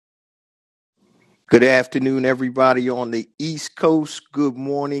Good afternoon, everybody on the East Coast. Good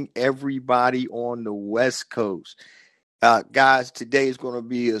morning, everybody on the West Coast. Guys, today is going to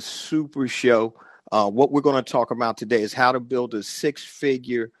be a super show. What we're going to talk about today is how to build a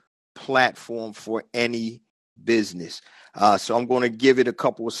six-figure platform for any business. So I'm going to give it a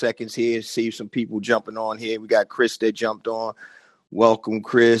couple of seconds here, see some people jumping on here. We got Chris that jumped on. Welcome,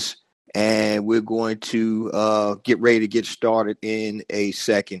 Chris. And we're going to get ready to get started in a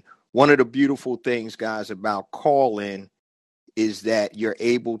second. One of the beautiful things, guys, about call-in is that you're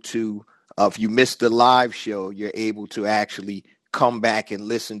able to, if you missed the live show, you're able to actually come back and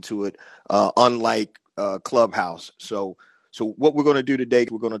listen to it, unlike Clubhouse. So what we're going to do today,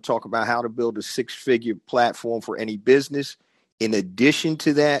 we're going to talk about how to build a six-figure platform for any business. In addition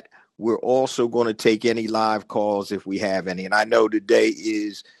to that, we're also going to take any live calls if we have any. And I know today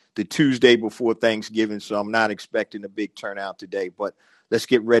is the Tuesday before Thanksgiving, so I'm not expecting a big turnout today, but let's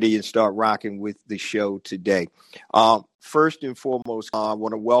get ready and start rocking with the show today. First and foremost, I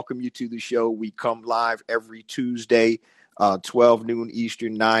want to welcome you to the show. We come live every Tuesday, 12 noon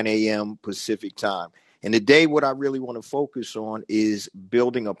Eastern, 9 a.m. Pacific time. And today, what I really want to focus on is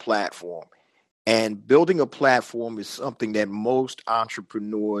building a platform. And building a platform is something that most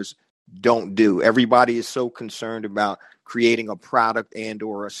entrepreneurs don't do. Everybody is so concerned about creating a product and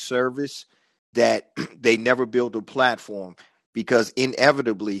or a service that they never build a platform. Because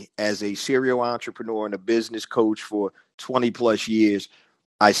inevitably, as a serial entrepreneur and a business coach for 20 plus years,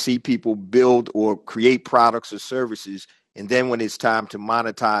 I see people build or create products or services. And then when it's time to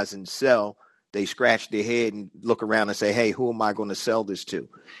monetize and sell, they scratch their head and look around and say, hey, who am I going to sell this to?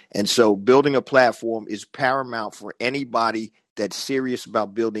 And so building a platform is paramount for anybody that's serious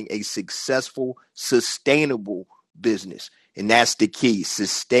about building a successful, sustainable business. And that's the key,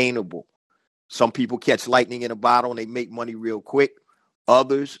 sustainable. Some people catch lightning in a bottle and they make money real quick.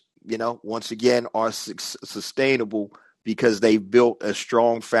 Others, once again, are sustainable because they've built a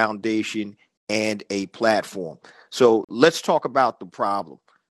strong foundation and a platform. So let's talk about the problem.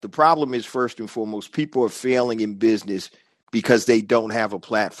 The problem is, first and foremost, people are failing in business because they don't have a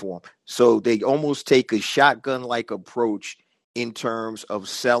platform. So they almost take a shotgun-like approach in terms of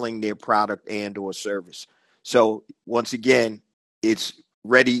selling their product and or service. So once again, it's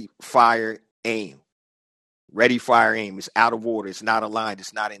ready, fire, aim. Ready, fire, aim. It's out of order. It's not aligned.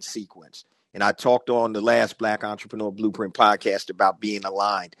 It's not in sequence. And I talked on the last Black Entrepreneur Blueprint podcast about being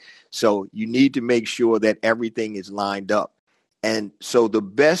aligned. So you need to make sure that everything is lined up. And so the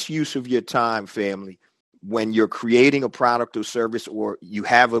best use of your time, family, when you're creating a product or service, or you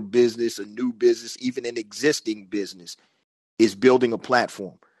have a business, a new business, even an existing business, is building a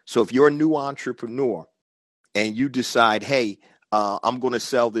platform. So if you're a new entrepreneur and you decide, hey, I'm going to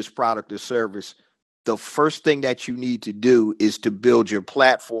sell this product or service, the first thing that you need to do is to build your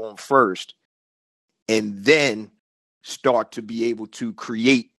platform first, and then start to be able to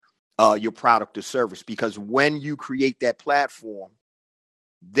create your product or service. Because when you create that platform,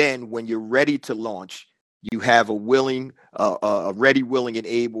 then when you're ready to launch, you have a ready, willing, and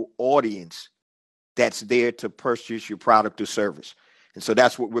able audience that's there to purchase your product or service. And so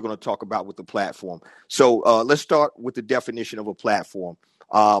that's what we're going to talk about with the platform. So let's start with the definition of a platform.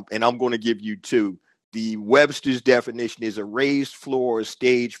 And I'm going to give you two. The Webster's definition is a raised floor or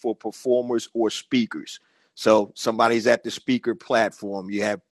stage for performers or speakers. So somebody's at the speaker platform. You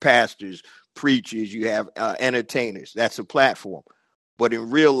have pastors, preachers, you have entertainers. That's a platform. But in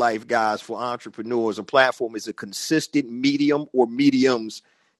real life, guys, for entrepreneurs, a platform is a consistent medium or mediums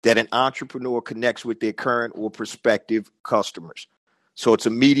that an entrepreneur connects with their current or prospective customers. So it's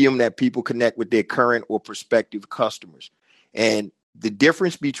a medium that people connect with their current or prospective customers. And the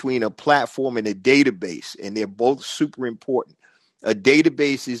difference between a platform and a database, and they're both super important. A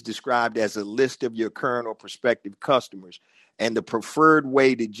database is described as a list of your current or prospective customers. And the preferred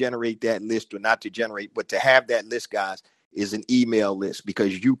way to generate that list, or not to generate, but to have that list, guys, is an email list,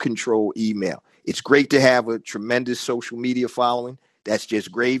 because you control email. It's great to have a tremendous social media following. That's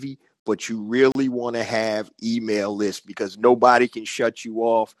just gravy. But you really want to have email lists, because nobody can shut you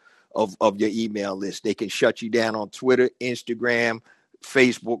off of your email list. They can shut you down on Twitter, Instagram,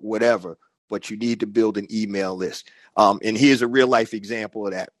 Facebook, whatever. But you need to build an email list. And here's a real life example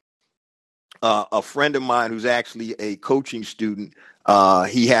of that. A friend of mine who's actually a coaching student,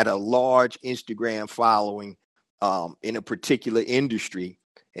 he had a large Instagram following in a particular industry.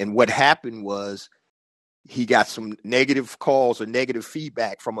 And what happened was, he got some negative calls or negative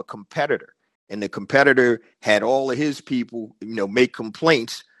feedback from a competitor. And the competitor had all of his people, make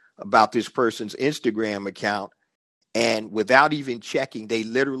complaints about this person's Instagram account. And without even checking, they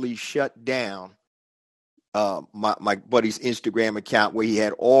literally shut down my buddy's Instagram account where he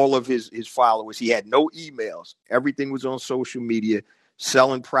had all of his followers. He had no emails. Everything was on social media,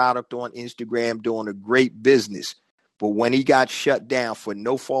 selling product on Instagram, doing a great business. But when he got shut down for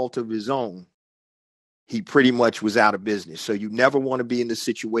no fault of his own, he pretty much was out of business. So you never want to be in the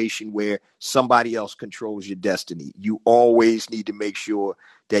situation where somebody else controls your destiny. You always need to make sure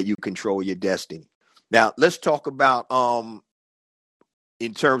that you control your destiny. Now, let's talk about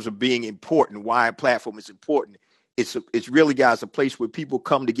in terms of being important, why a platform is important. It's really, guys, a place where people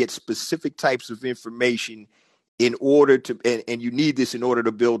come to get specific types of information in order to, and you need this in order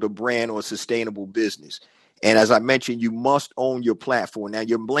to build a brand or a sustainable business. And as I mentioned, you must own your platform. Now,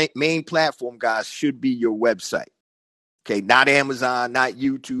 your main platform, guys, should be your website. Okay, not Amazon, not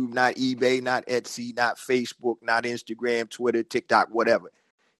YouTube, not eBay, not Etsy, not Facebook, not Instagram, Twitter, TikTok, whatever.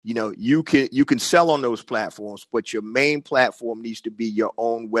 You know, you can sell on those platforms, but your main platform needs to be your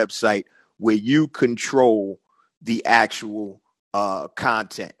own website where you control the actual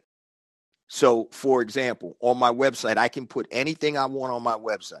content. So, for example, on my website, I can put anything I want on my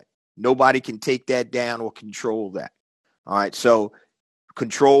website. Nobody can take that down or control that. All right. So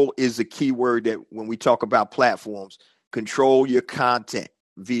control is a key word that when we talk about platforms, control your content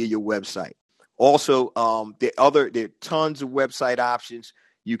via your website. Also, there are tons of website options.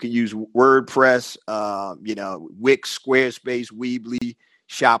 You can use WordPress, Wix, Squarespace, Weebly,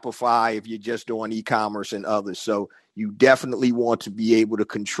 Shopify if you're just doing e-commerce and others. So you definitely want to be able to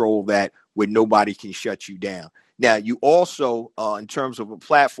control that where nobody can shut you down. Now, you also, in terms of a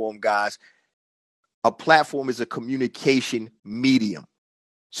platform, guys, a platform is a communication medium.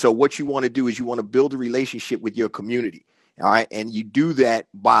 So what you want to do is you want to build a relationship with your community. All right. And you do that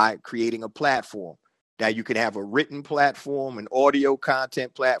by creating a platform. Now, you can have a written platform, an audio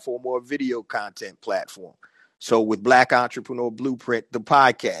content platform, or a video content platform. So with Black Entrepreneur Blueprint, the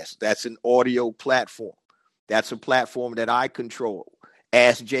podcast, that's an audio platform. That's a platform that I control.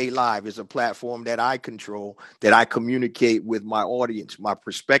 Ask Jay Live is a platform that I control, that I communicate with my audience, my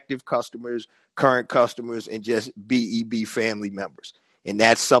prospective customers, current customers, and just BEB family members. And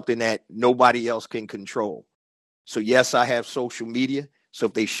that's something that nobody else can control. So yes, I have social media. So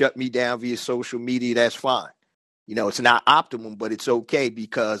if they shut me down via social media, that's fine. You know, it's not optimum, but it's okay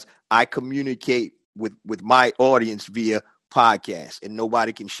because I communicate with my audience via podcast and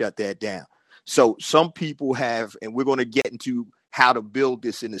nobody can shut that down. So some people have, and we're going to get into how to build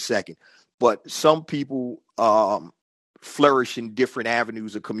this in a second, but some people flourish in different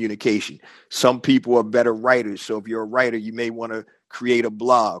avenues of communication. Some people are better writers. So if you're a writer, you may want to create a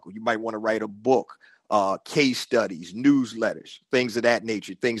blog, or you might want to write a book, case studies, newsletters, things of that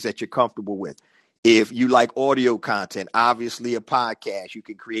nature, things that you're comfortable with. If you like audio content, obviously a podcast, you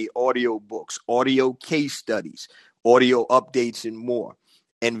can create audio books, audio case studies, audio updates, and more.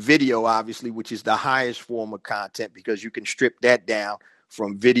 And video, obviously, which is the highest form of content because you can strip that down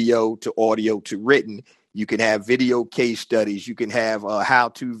from video to audio to written. You can have video case studies. You can have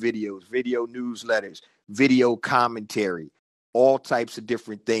how-to videos, video newsletters, video commentary, all types of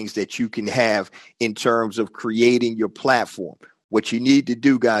different things that you can have in terms of creating your platform. What you need to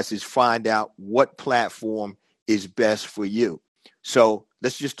do, guys, is find out what platform is best for you. So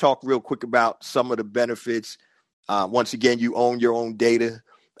let's just talk real quick about some of the benefits. Once again, you own your own data.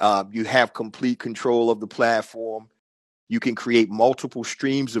 You have complete control of the platform. You can create multiple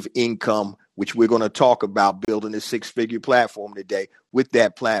streams of income, which we're going to talk about building a six-figure platform today with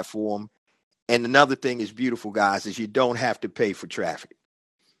that platform. And another thing is beautiful, guys, is you don't have to pay for traffic.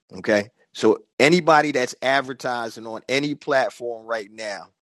 Okay. So anybody that's advertising on any platform right now,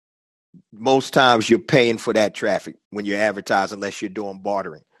 most times you're paying for that traffic when you're advertising, unless you're doing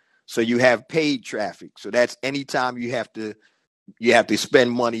bartering. So you have paid traffic. So that's anytime you have to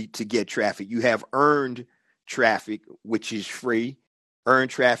spend money to get traffic. You have earned traffic, which is free.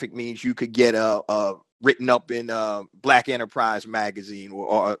 Earned traffic means you could get written up in Black Enterprise magazine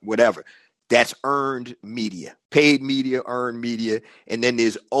or whatever. That's earned media. Paid media, earned media, and then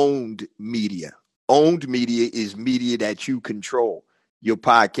there's owned media. Owned media is media that you control. Your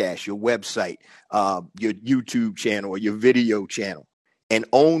podcast, your website, your YouTube channel, or your video channel. And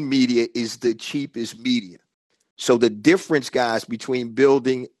owned media is the cheapest media. So the difference, guys, between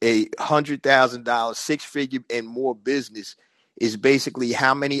building a $100,000 six-figure and more business is basically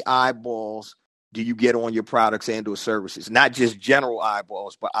how many eyeballs do you get on your products and or services? Not just general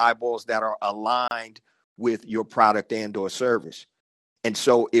eyeballs, but eyeballs that are aligned with your product and or service. And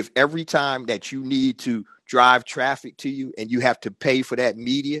so if every time that you need to drive traffic to you and you have to pay for that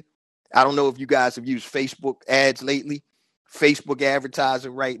media, I don't know if you guys have used Facebook ads lately, Facebook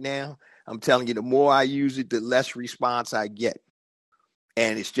advertising right now. I'm telling you, the more I use it, the less response I get.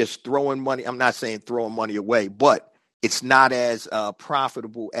 and it's just throwing money. I'm not saying throwing money away, but it's not as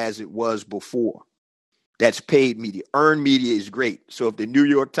profitable as it was before. That's paid media. Earned media is great. So if the New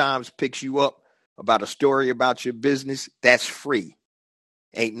York Times picks you up about a story about your business, that's free.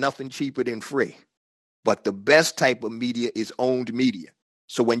 Ain't nothing cheaper than free. But the best type of media is owned media.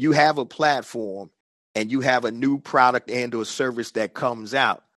 So when you have a platform and you have a new product and or service that comes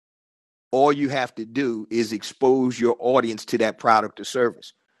out, all you have to do is expose your audience to that product or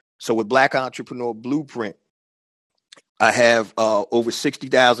service. So with Black Entrepreneur Blueprint, I have over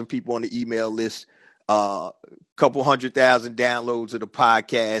 60,000 people on the email list, couple 100,000 downloads of the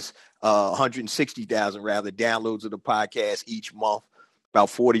podcast, 160,000 rather downloads of the podcast each month, about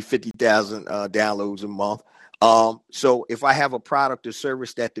 40, 50,000 downloads a month. So if I have a product or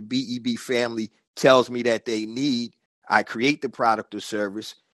service that the BEB family tells me that they need, I create the product or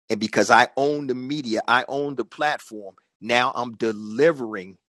service. And because I own the media, I own the platform, now I'm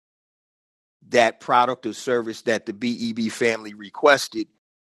delivering that product or service that the BEB family requested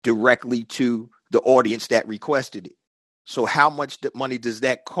directly to the audience that requested it. So how much money does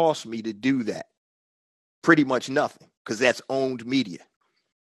that cost me to do that? Pretty much nothing, because that's owned media.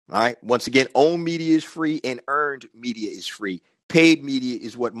 All right. Once again, owned media is free and earned media is free. Paid media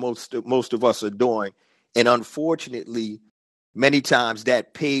is what most of us are doing. And unfortunately, many times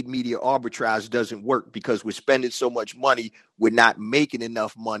that paid media arbitrage doesn't work because we're spending so much money, we're not making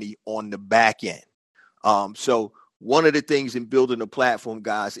enough money on the back end. So one of the things in building a platform,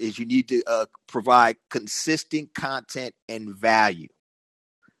 guys, is you need to provide consistent content and value.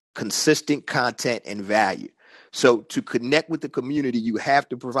 Consistent content and value. So to connect with the community, you have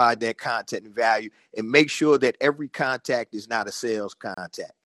to provide that content and value and make sure that every contact is not a sales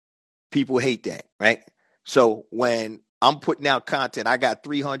contact. People hate that, right? So when I'm putting out content, I got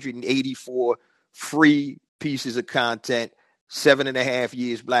 384 free pieces of content, 7.5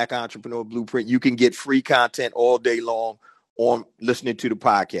 years Black Entrepreneur Blueprint. You can get free content all day long on listening to the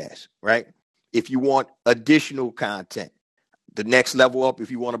podcast, right? If you want additional content, the next level up,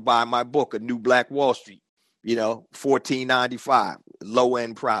 if you want to buy my book, A New Black Wall Street, $14.95, low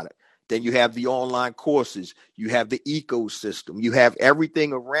end product. Then you have the online courses, you have the ecosystem, you have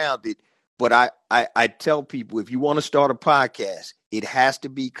everything around it. But I tell people, if you want to start a podcast, it has to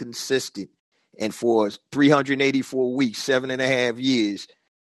be consistent. And for 384 weeks, 7.5 years,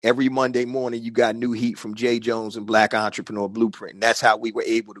 every Monday morning, you got new heat from Jay Jones and Black Entrepreneur Blueprint. And that's how we were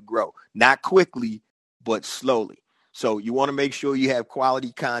able to grow. Not quickly, but slowly. So you want to make sure you have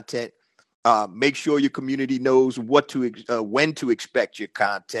quality content. Make sure your community knows when to expect your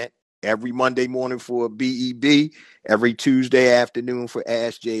content. Every Monday morning for BEB, every Tuesday afternoon for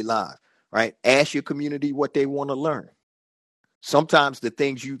Ask Jay Live, right? Ask your community what they want to learn. Sometimes the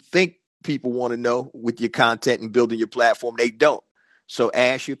things you think people want to know with your content and building your platform, they don't. So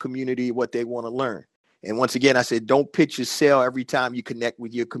ask your community what they want to learn. And once again, I said, don't pitch your sale every time you connect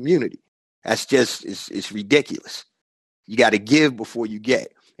with your community. That's just, it's ridiculous. You got to give before you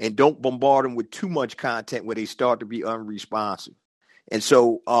get. And don't bombard them with too much content where they start to be unresponsive. And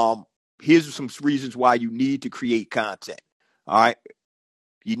so here's some reasons why you need to create content. All right.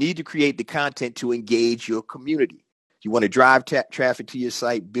 You need to create the content to engage your community. You want to drive traffic to your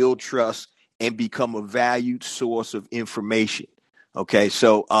site, build trust, and become a valued source of information. Okay.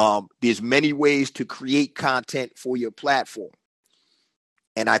 So there's many ways to create content for your platform.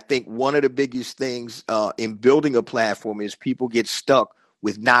 And I think one of the biggest things in building a platform is people get stuck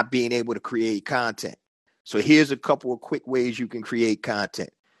with not being able to create content. So here's a couple of quick ways you can create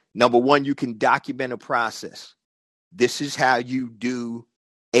content. Number one, you can document a process. This is how you do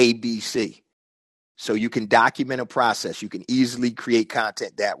ABC. So you can document a process. You can easily create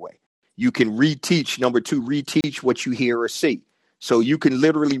content that way. You can reteach. Number two, reteach what you hear or see. So you can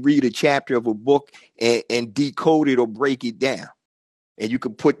literally read a chapter of a book and decode it or break it down. And you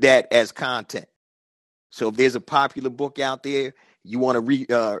can put that as content. So if there's a popular book out there, you want to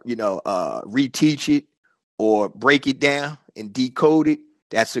reteach it or break it down and decode it.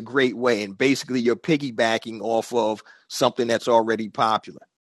 That's a great way. And basically, you're piggybacking off of something that's already popular.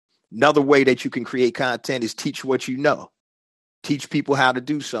 Another way that you can create content is teach what you know. Teach people how to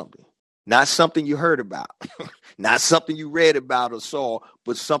do something. Not something you heard about, not something you read about or saw,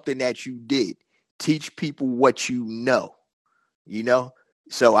 but something that you did. Teach people what you know.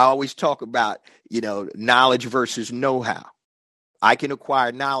 So I always talk about, knowledge versus know-how. I can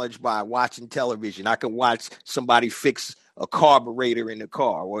acquire knowledge by watching television. I can watch somebody fix a carburetor in a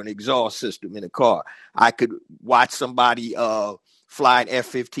car or an exhaust system in a car. I could watch somebody fly an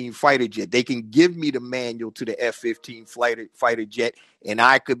F-15 fighter jet. They can give me the manual to the F-15 fighter jet, and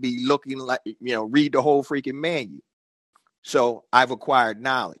I could be looking like, read the whole freaking manual. So I've acquired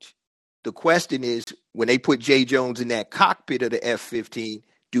knowledge. The question is, when they put Jay Jones in that cockpit of the F-15,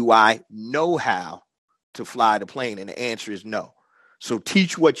 do I know how to fly the plane? And the answer is no. So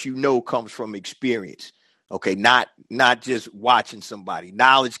teach what you know comes from experience. Okay, not just watching somebody.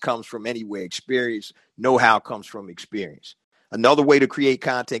 Knowledge comes from anywhere. Experience, know-how comes from experience. Another way to create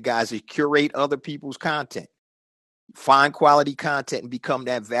content, guys, is curate other people's content. Find quality content and become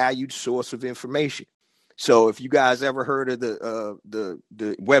that valued source of information. So if you guys ever heard of the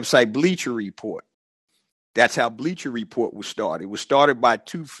website Bleacher Report, that's how Bleacher Report was started. It was started by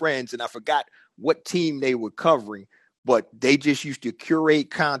two friends, and I forgot what team they were covering, but they just used to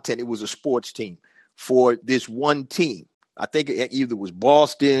curate content. It was a sports team for this one team. I think it either was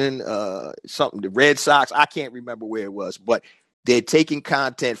Boston, something, the Red Sox. I can't remember where it was, but they're taking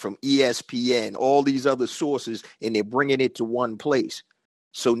content from ESPN, all these other sources, and they're bringing it to one place.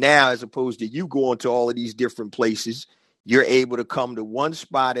 So now, as opposed to you going to all of these different places, you're able to come to one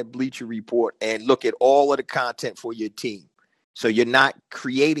spot at Bleacher Report and look at all of the content for your team. So you're not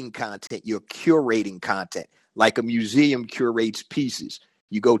creating content, you're curating content, like a museum curates pieces.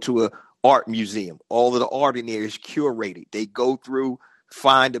 You go to an art museum, all of the art in there is curated. They go through,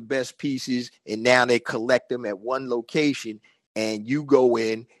 find the best pieces, and now they collect them at one location, and you go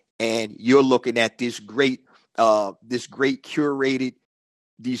in and you're looking at this great curated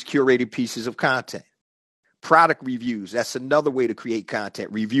pieces of content. Product reviews, that's another way to create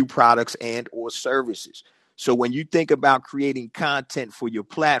content. Review products and or services. So when you think about creating content for your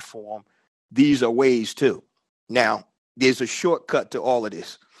platform, these are ways too. Now, there's a shortcut to all of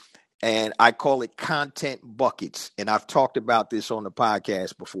this, and I call it content buckets. And I've talked about this on the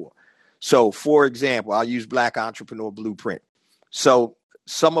podcast before. So, for example, I'll use Black Entrepreneur Blueprint. So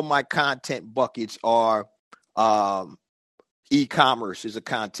some of my content buckets are e-commerce is a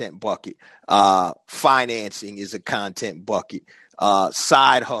content bucket. Financing is a content bucket.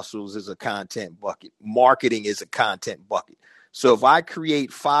 Side hustles is a content bucket. Marketing is a content bucket. So if I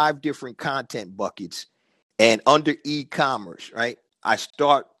create 5 different content buckets, and under e-commerce, right, I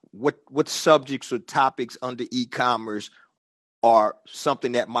start what subjects or topics under e-commerce are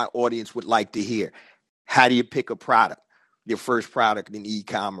something that my audience would like to hear. How do you pick a product? Your first product in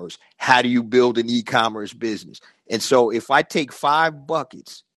e-commerce. How do you build an e-commerce business? And so if I take 5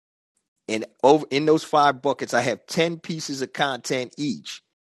 buckets, and over in those 5 buckets, I have 10 pieces of content each.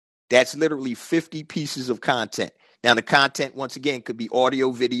 That's literally 50 pieces of content. Now, the content, once again, could be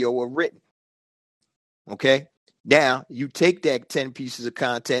audio, video, or written. Okay? Now, you take that 10 pieces of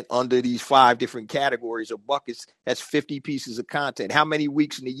content under these 5 different categories or buckets, that's 50 pieces of content. How many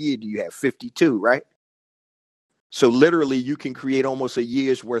weeks in a year do you have? 52, right? So literally, you can create almost a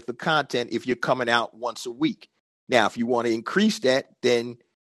year's worth of content if you're coming out once a week. Now, if you want to increase that, then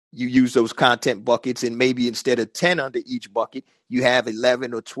you use those content buckets, and maybe instead of 10 under each bucket, you have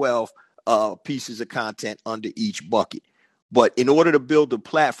 11 or 12 pieces of content under each bucket. But in order to build a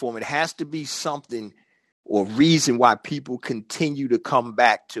platform, it has to be something or reason why people continue to come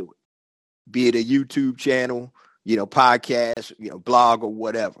back to it, be it a YouTube channel, podcast, blog, or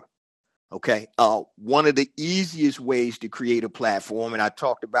whatever. Okay. One of the easiest ways to create a platform, and I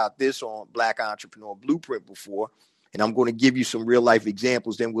talked about this on Black Entrepreneur Blueprint before, and I'm going to give you some real life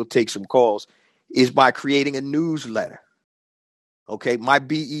examples, then we'll take some calls, is by creating a newsletter. Okay. My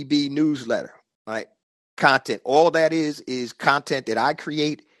BEB newsletter, right? Content. All that is content that I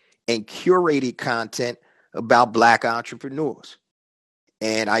create and curated content about Black entrepreneurs.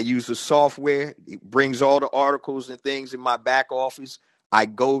 And I use the software. It brings all the articles and things in my back office. I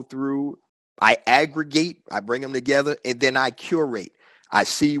go through, I aggregate, I bring them together, and then I curate. I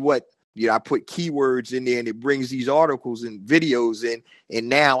see what, I put keywords in there, and it brings these articles and videos in. And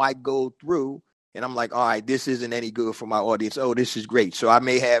now I go through, and I'm like, all right, this isn't any good for my audience. Oh, this is great. So I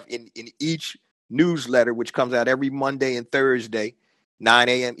may have in each newsletter, which comes out every Monday and Thursday, 9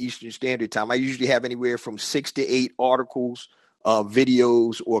 a.m. Eastern Standard Time, I usually have anywhere from 6 to 8 articles,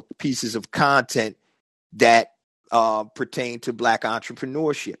 videos, or pieces of content that pertain to Black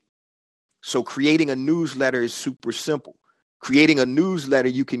entrepreneurship. So creating a newsletter is super simple. Creating a newsletter,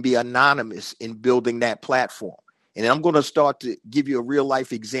 you can be anonymous in building that platform. And I'm going to start to give you a real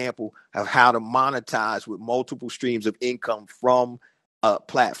life example of how to monetize with multiple streams of income from a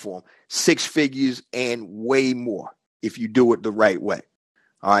platform, 6 figures and way more if you do it the right way.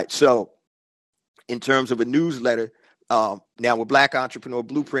 All right. So in terms of a newsletter, now with Black Entrepreneur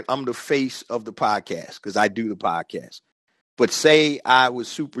Blueprint, I'm the face of the podcast because I do the podcast. But say I was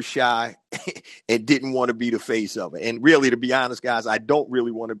super shy and didn't want to be the face of it. And really, to be honest, guys, I don't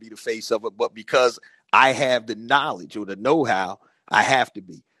really want to be the face of it. But because I have the knowledge or the know-how, I have to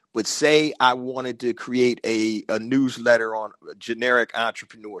be. But say I wanted to create a newsletter on generic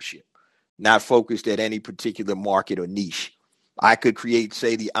entrepreneurship, not focused at any particular market or niche. I could create,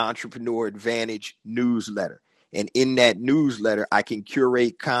 say, the Entrepreneur Advantage newsletter. And in that newsletter, I can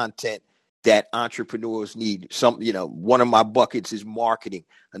curate content that entrepreneurs need. One of my buckets is marketing.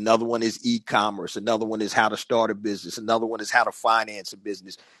 Another one is e-commerce. Another one is how to start a business. Another one is how to finance a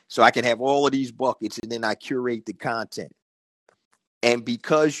business. So I can have all of these buckets, and then I curate the content. And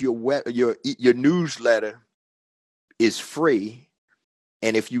because your newsletter is free,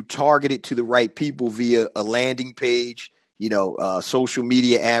 and if you target it to the right people via a landing page, social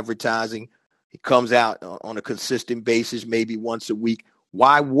media advertising, it comes out on a consistent basis, maybe once a week.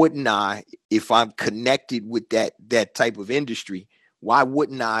 Why wouldn't I, if I'm connected with that type of industry, why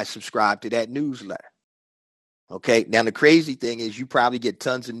wouldn't I subscribe to that newsletter? Okay. Now, the crazy thing is you probably get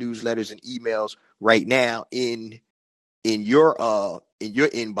tons of newsletters and emails right now in your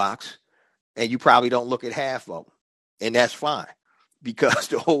inbox, and you probably don't look at half of them. And that's fine, because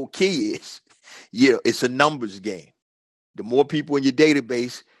the whole key is, it's a numbers game. The more people in your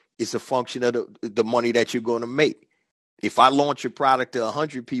database, it's a function of the money that you're going to make. If I launch a product to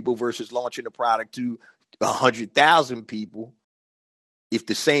 100 people versus launching a product to 100,000 people, if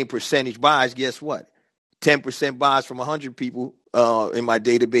the same percentage buys, guess what? 10% buys from 100 people in my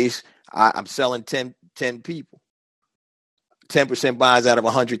database, I'm selling 10 people. 10% buys out of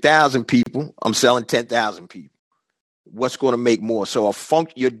 100,000 people, I'm selling 10,000 people. What's going to make more? So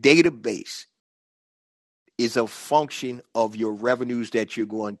your database is a function of your revenues that you're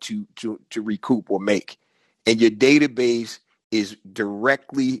going to recoup or make. And your database is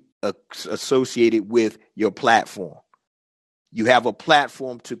directly associated with your platform. You have a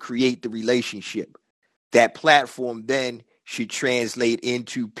platform to create the relationship. That platform then should translate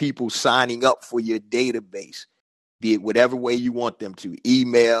into people signing up for your database, be it whatever way you want them to,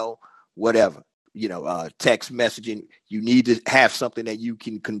 email, whatever, text messaging. You need to have something that you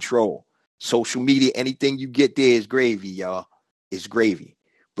can control. Social media, anything you get there is gravy, y'all. It's gravy.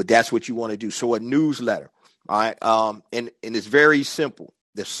 But that's what you want to do. So a newsletter, all right? And it's very simple.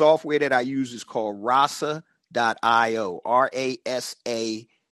 The software that I use is called Rasa.io, RASA.io.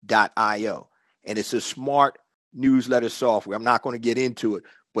 And it's a smart newsletter software. I'm not going to get into it,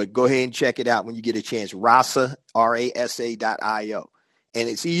 but go ahead and check it out when you get a chance. Rasa, RASA.io. And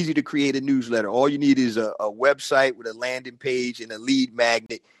it's easy to create a newsletter. All you need is a website with a landing page and a lead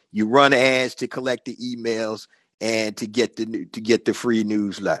magnet. You run ads to collect the emails and to get the free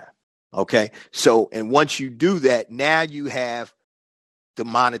newsletter. Okay. So, and once you do that, now you have the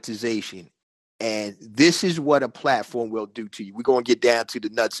monetization. And this is what a platform will do to you. We're going to get down to the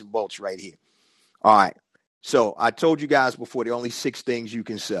nuts and bolts right here. All right. So I told you guys before, there are only 6 things you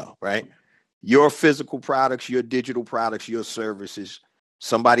can sell, right? Your physical products, your digital products, your services,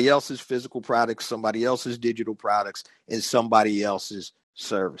 somebody else's physical products, somebody else's digital products, and somebody else's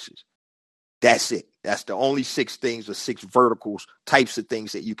services. That's it. That's the only 6 things or 6 verticals, types of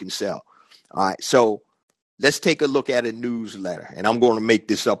things that you can sell. All right. So let's take a look at a newsletter, and I'm going to make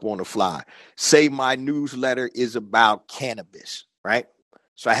this up on the fly. Say my newsletter is about cannabis, right?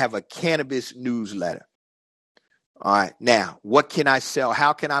 So I have a cannabis newsletter. All right. Now, what can I sell?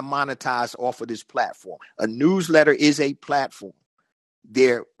 How can I monetize off of this platform? A newsletter is a platform.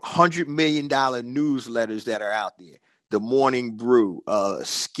 There are $100 million newsletters that are out there. The Morning Brew,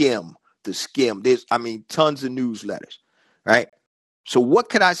 Skim, the Skim. There's, tons of newsletters, right? So what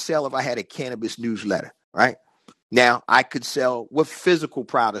could I sell if I had a cannabis newsletter, right? Now, I could sell, what physical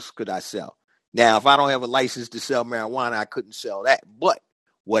products could I sell? Now, if I don't have a license to sell marijuana, I couldn't sell that. But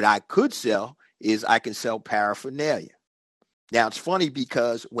what I could sell is I can sell paraphernalia. Now, it's funny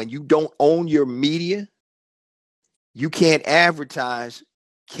because when you don't own your media, you can't advertise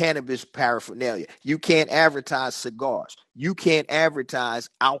cannabis paraphernalia. You can't advertise cigars. You can't advertise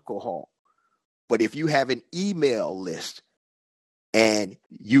alcohol. But if you have an email list, and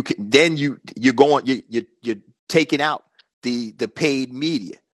you can, then you're taking out the paid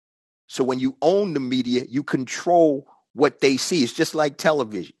media. So when you own the media, you control what they see. It's just like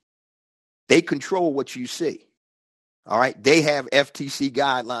television. They control what you see. All right. They have FTC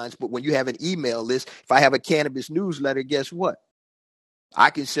guidelines, but when you have an email list, if I have a cannabis newsletter, guess what? I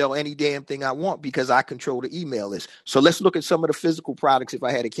can sell any damn thing I want because I control the email list. So let's look at some of the physical products. If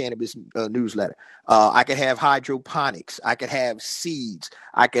I had a cannabis newsletter, I could have hydroponics. I could have seeds.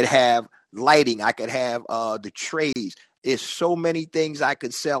 I could have lighting. I could have the trays. There's so many things I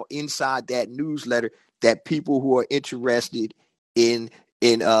could sell inside that newsletter that people who are interested in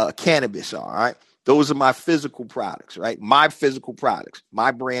cannabis are. All right. Those are my physical products, right? My physical products,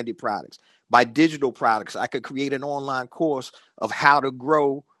 my branded products. My digital products, I could create an online course of how to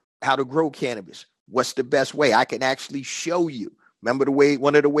grow how to grow cannabis. What's the best way? I can actually show you. Remember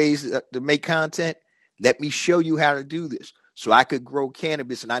one of the ways to make content? Let me show you how to do this. So I could grow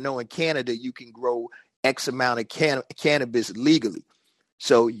cannabis. And I know in Canada, you can grow X amount of cannabis legally.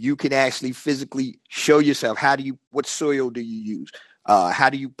 So you can actually physically show yourself. What soil do you use? How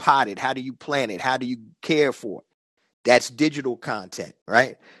do you pot it? How do you plant it? How do you care for it? That's digital content,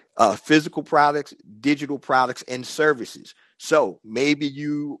 right? Physical products, digital products, and services. So maybe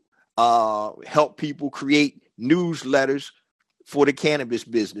you help people create newsletters for the cannabis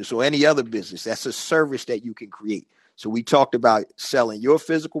business or any other business. That's a service that you can create. So we talked about selling your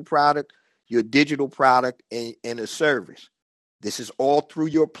physical product, your digital product, and a service. This is all through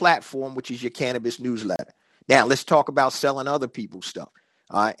your platform, which is your cannabis newsletter. Now, let's talk about selling other people's stuff.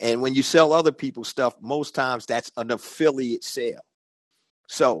 And when you sell other people's stuff, most times that's an affiliate sale.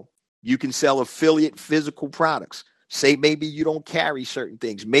 So you can sell affiliate physical products. Say maybe you don't carry certain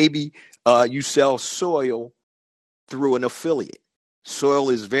things. Maybe you sell soil through an affiliate. Soil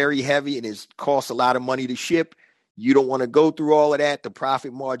is very heavy and it costs a lot of money to ship. You don't want to go through all of that. The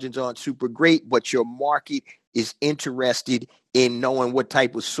profit margins aren't super great, but your market is interested in knowing what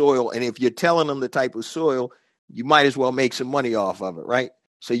type of soil. And if you're telling them the type of soil, you might as well make some money off of it, right?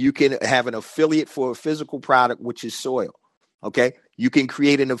 So you can have an affiliate for a physical product, which is soil. Okay. You can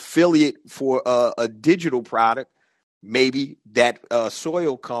create an affiliate for a digital product. Maybe that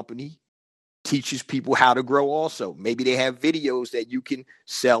soil company teaches people how to grow also. Maybe they have videos that you can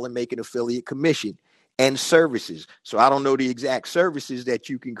sell and make an affiliate commission, and services. So I don't know the exact services that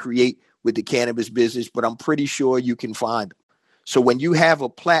you can create with the cannabis business, but I'm pretty sure you can find them. So when you have a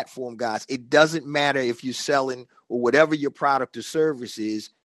platform, guys, it doesn't matter if you're selling or whatever your product or service is,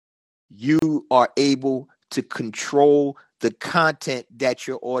 you are able to control the content that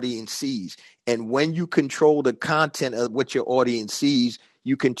your audience sees. And when you control the content of what your audience sees,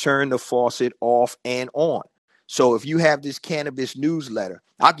 you can turn the faucet off and on. So if you have this cannabis newsletter,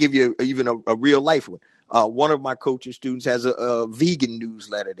 I'll give you even a real life one. One of my coaching students has a vegan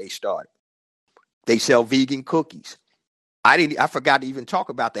newsletter they started. They sell vegan cookies. I forgot to even talk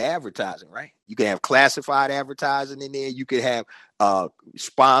about the advertising, right? You can have classified advertising in there. You could have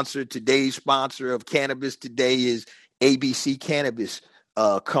today's sponsor of Cannabis Today is ABC Cannabis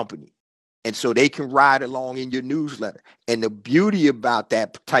Company. And so they can ride along in your newsletter. And the beauty about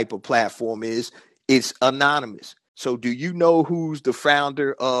that type of platform is it's anonymous. So do you know who's the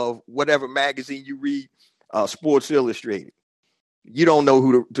founder of whatever magazine you read, Sports Illustrated? You don't know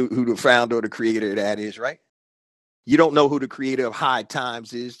who the founder or the creator of that is, right? You don't know who the creator of High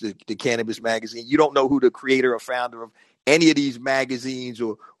Times is, the cannabis magazine. You don't know who the creator or founder of any of these magazines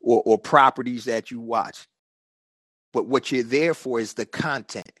or properties that you watch. But what you're there for is the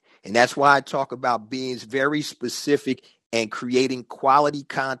content. And that's why I talk about being very specific and creating quality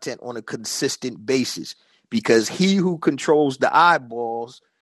content on a consistent basis, because he who controls the eyeballs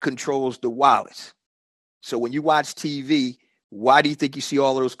controls the wallets. So when you watch TV, why do you think you see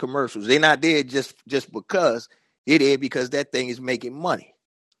all of those commercials? They're not there just because. They're there because that thing is making money.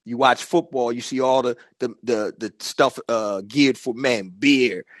 You watch football, you see all the stuff geared for men,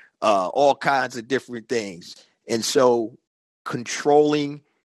 beer, all kinds of different things. And so controlling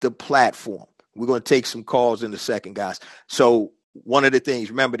the platform. We're going to take some calls in a second, guys. So one of the things,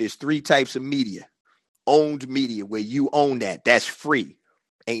 remember, there's 3 types of media. Owned media, where you own that. That's free.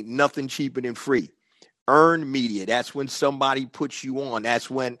 Ain't nothing cheaper than free. Earned media, that's when somebody puts you on. That's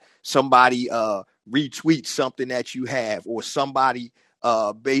when somebody retweets something that you have, or somebody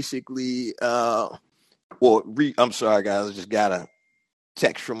I'm sorry, guys, I just got a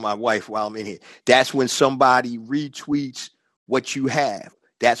text from my wife while I'm in here. That's when somebody retweets what you have.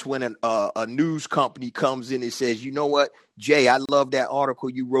 That's when a news company comes in and says, you know what, Jay, I love that article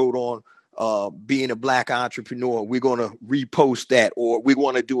you wrote on being a Black entrepreneur. We're going to repost that, or we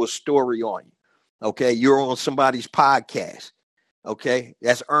want to do a story on you. Okay, you're on somebody's podcast. Okay,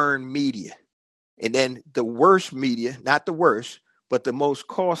 that's earned media. And then the worst media, not the worst, but the most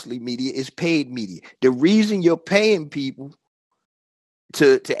costly media is paid media. The reason you're paying people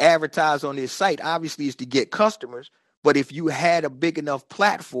to advertise on this site, obviously, is to get customers. But if you had a big enough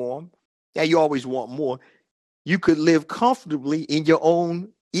platform, yeah, you always want more, you could live comfortably in your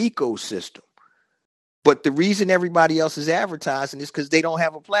own ecosystem. But the reason everybody else is advertising is because they don't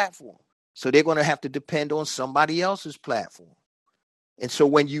have a platform. So they're going to have to depend on somebody else's platform. And so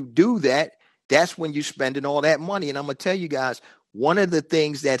when you do that, that's when you're spending all that money. And I'm going to tell you guys, one of the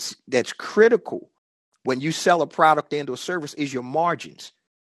things that's critical when you sell a product and or service is your margins.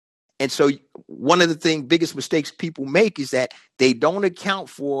 And so one of the biggest mistakes people make is that they don't account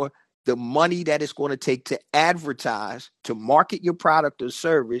for the money that it's going to take to advertise, to market your product or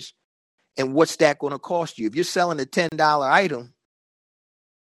service, and what's that going to cost you. If you're selling a $10 item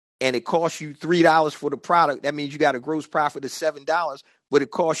and it costs you $3 for the product, that means you got a gross profit of $7, but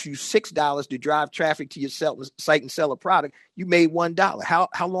it costs you $6 to drive traffic to your site and sell a product. You made $1.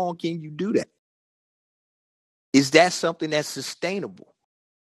 How long can you do that? Is that something that's sustainable?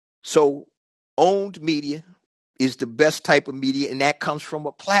 So owned media is the best type of media, and that comes from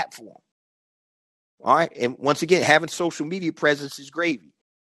a platform. All right. And once again, having social media presence is gravy.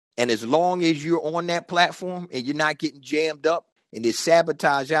 And as long as you're on that platform and you're not getting jammed up and there's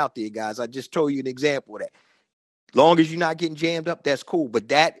sabotage out there, guys, I just told you an example of that. Long as you're not getting jammed up, that's cool. But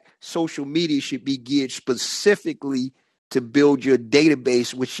that social media should be geared specifically to build your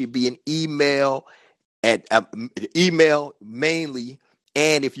database, which should be an email and email mainly.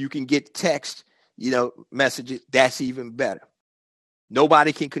 And if you can get text, messages, that's even better.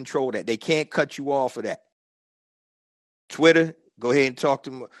 Nobody can control that. They can't cut you off of that. Twitter, go ahead and talk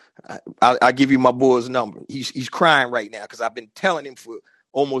to him. I'll give you my boy's number. He's crying right now because I've been telling him for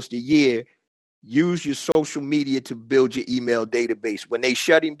almost a year, use your social media to build your email database. When they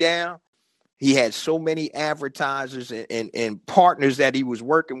shut him down, he had so many advertisers and partners that he was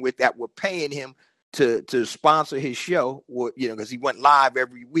working with that were paying him to sponsor his show, because he went live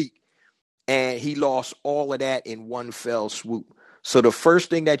every week. And he lost all of that in one fell swoop. So the first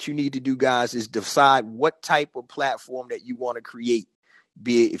thing that you need to do, guys, is decide what type of platform that you want to create.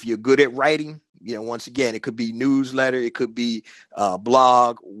 Be it if you're good at writing, once again, it could be newsletter, it could be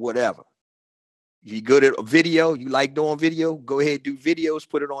blog, whatever. If you're good at a video, you like doing video, go ahead, do videos,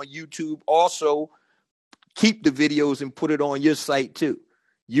 put it on YouTube. Also, keep the videos and put it on your site too.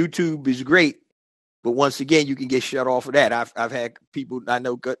 YouTube is great, but once again, you can get shut off of that. I've had people I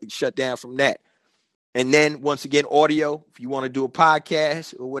know got shut down from that. And then once again, audio, if you want to do a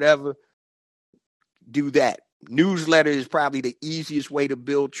podcast or whatever, do that. Newsletter is probably the easiest way to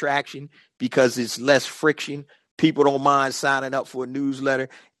build traction because it's less friction. People don't mind signing up for a newsletter.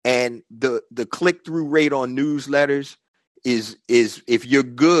 And the click-through rate on newsletters is if you're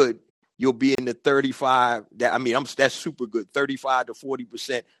good, you'll be in the 35. That's super good, 35 to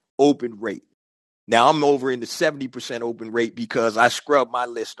 40% open rate. Now I'm over in the 70% open rate because I scrub my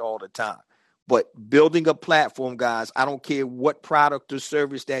list all the time. But building a platform, guys, I don't care what product or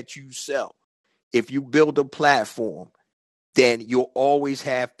service that you sell. If you build a platform, then you'll always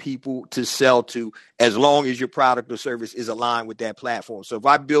have people to sell to as long as your product or service is aligned with that platform. So if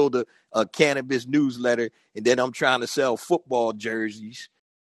I build a cannabis newsletter and then I'm trying to sell football jerseys,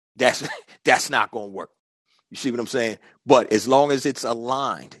 that's not going to work. You see what I'm saying? But as long as it's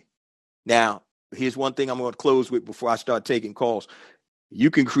aligned. Now, here's one thing I'm going to close with before I start taking calls.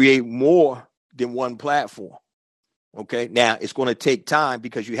 You can create more than one platform. Okay. Now it's going to take time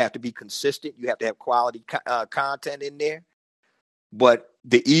because you have to be consistent. You have to have quality content in there. But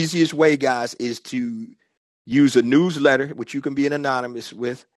the easiest way, guys, is to use a newsletter, which you can be an anonymous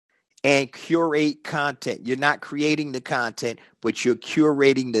with, and curate content. You're not creating the content, but you're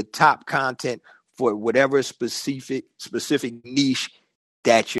curating the top content for whatever specific niche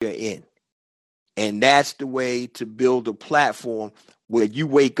that you're in. And that's the way to build a platform where you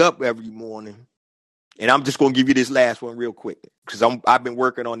wake up every morning. And I'm just going to give you this last one real quick because I've been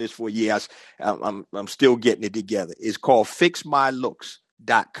working on this for a year. I'm still getting it together. It's called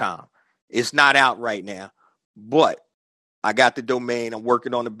fixmylooks.com. It's not out right now, but I got the domain. I'm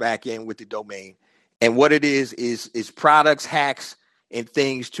working on the back end with the domain. And what it is products, hacks, and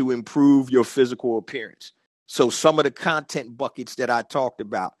things to improve your physical appearance. So some of the content buckets that I talked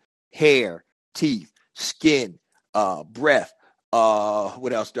about, hair, teeth, skin, breath.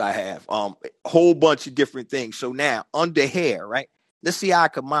 What else do I have? A whole bunch of different things. So now under hair, right? Let's see how I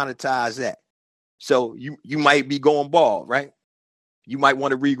can monetize that. So you might be going bald, right? You might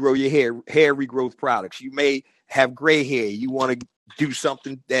want to regrow your hair regrowth products. You may have gray hair. You want to do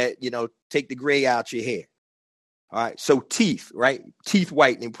something that, take the gray out your hair. All right. So teeth, right? Teeth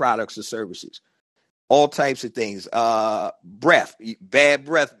whitening products or services, all types of things. Breath, bad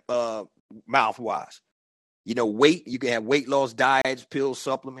breath, mouthwash. Weight, you can have weight loss diets, pills,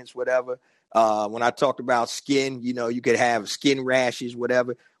 supplements, whatever. When I talked about skin, you could have skin rashes,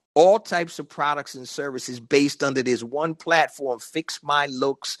 whatever. All types of products and services based under this one platform,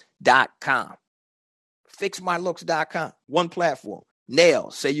 fixmylooks.com. Fixmylooks.com, one platform.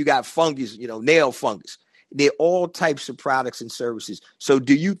 Nails, say you got fungus, nail fungus. They're all types of products and services. So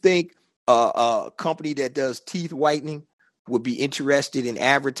do you think a company that does teeth whitening would be interested in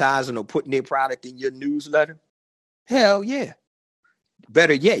advertising or putting their product in your newsletter? Hell yeah.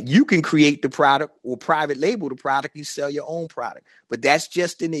 Better yet, you can create the product or private label the product and sell your own product. But that's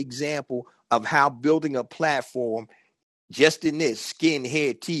just an example of how building a platform, just in this skin,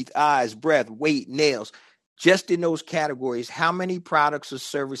 hair, teeth, eyes, breath, weight, nails, just in those categories, how many products or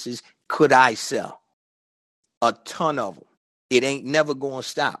services could I sell? A ton of them. It ain't never going to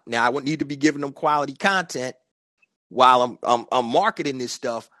stop. Now, I would need to be giving them quality content while I'm marketing this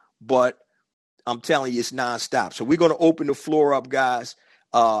stuff, but I'm telling you, it's nonstop. So we're going to open the floor up, guys.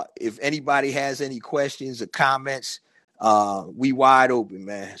 If anybody has any questions or comments, we wide open,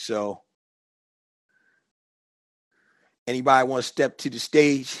 man. So anybody want to step to the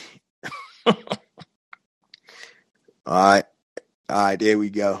stage? All right. All right, there we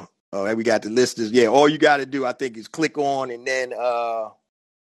go. Oh, and we got the listeners. Yeah, all you got to do, I think, is click on and then go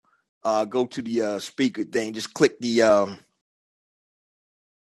to the speaker thing. Just click the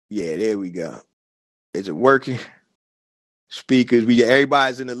yeah, there we go. Is it working? Speakers. We got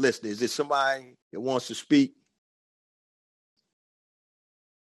everybody's in the list. Is there somebody that wants to speak?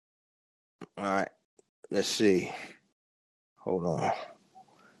 All right. Let's see. Hold on.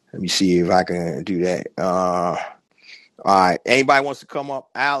 Let me see if I can do that. All right. Anybody wants to come up?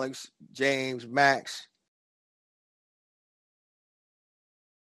 Alex, James, Max.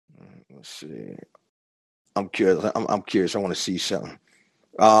 Let's see. I'm curious. I'm curious. I want to see something.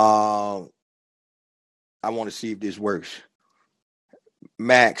 I want to see if this works.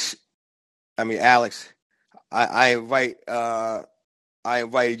 Alex, I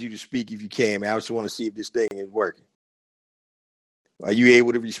invited you to speak if you can, man. I just want to see if this thing is working. Are you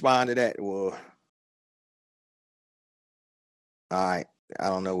able to respond to that? Or all right, I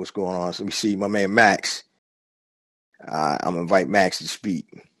don't know what's going on. So let me see, my man Max. I'm gonna invite Max to speak.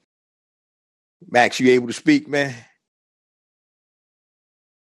 Max, you able to speak, man?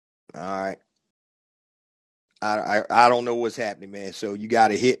 All right. I don't know what's happening, man. So you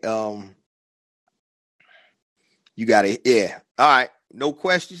gotta hit yeah. All right. No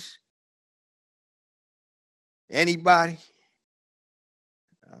questions? Anybody?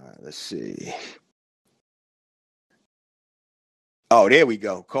 All right, let's see. Oh, there we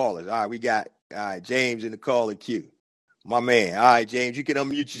go. Callers. All right, we got James in the caller queue. My man. All right, James, you can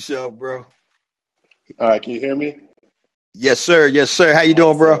unmute yourself, bro. All right, can you hear me? Yes, sir. Yes, sir. How you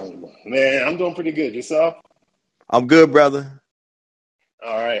doing, bro? Man, I'm doing pretty good. Yourself? I'm good, brother.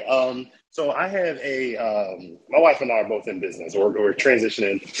 All right. So I have my wife and I are both in business. We're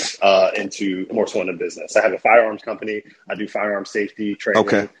transitioning into more so in the business. I have a firearms company. I do firearm safety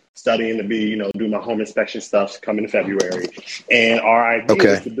training, studying to be, do my home inspection stuff coming in February. And our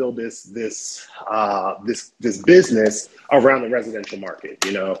idea is to build this business around the residential market.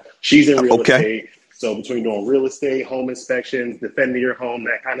 She's in real estate. So between doing real estate, home inspections, defending your home,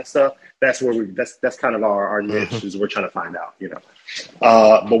 that kind of stuff, that's kind of our niche is we're trying to find out,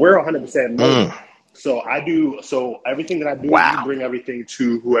 but we're 100% mobile. So everything that I do, we bring everything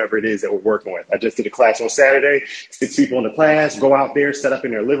to whoever it is that we're working with. I just did a class on Saturday, 6 people in the class, go out there, set up in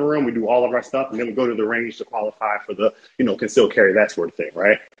their living room. We do all of our stuff and then we go to the range to qualify for the, concealed carry, that sort of thing.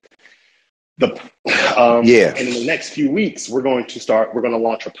 Right. And in the next few weeks, we're going to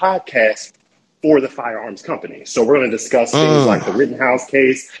launch a podcast for the firearms company. So we're going to discuss things like the Rittenhouse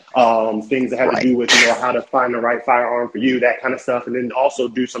case, things that have to do with, how to find the right firearm for you, that kind of stuff. And then also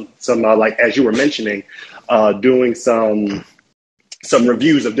do some like, as you were mentioning, doing some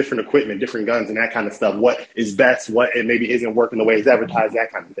reviews of different equipment, different guns and that kind of stuff. What is best, what it maybe isn't working the way it's advertised,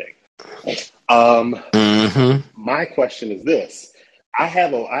 that kind of thing. My question is this.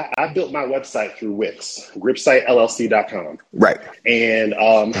 I built my website through Wix, gripsitellc.com. Right. And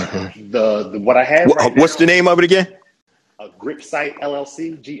what I have right what's the name of it again? Gripsite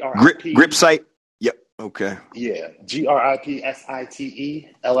LLC, GRIP. Gripsite. Yep. Okay. Yeah. GRIPSITE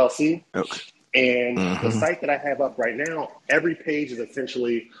LLC. Okay. And the site that I have up right now, every page is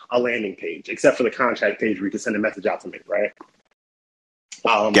essentially a landing page, except for the contact page where you can send a message out to me, right?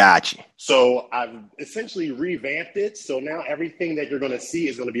 Gotcha. So I've essentially revamped it. So now everything that you're going to see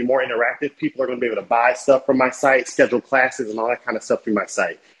is going to be more interactive. People are going to be able to buy stuff from my site, schedule classes and all that kind of stuff through my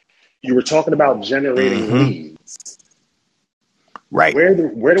site. You were talking about generating leads. Right. Where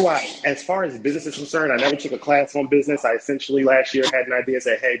do I, as far as business is concerned, I never took a class on business. I essentially last year had an idea,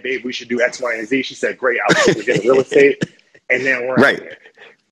 said, hey, babe, we should do X, Y, and Z. She said, great, I was looking to get in real estate. And now we're out there.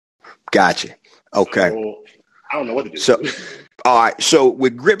 Gotcha. Okay. So, I don't know what to do. So, all right. So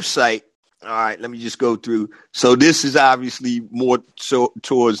with Gripsite, all right, let me just go through. So this is obviously more so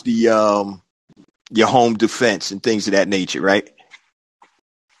towards the your home defense and things of that nature, right?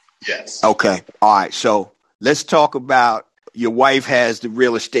 Yes. Okay. All right. So let's talk about your wife has the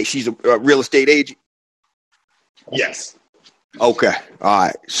real estate. She's a real estate agent. Yes. Okay. All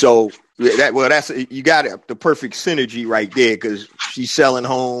right. So that's you got the perfect synergy right there because she's selling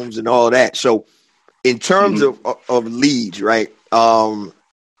homes and all that. So in terms of leads, right? I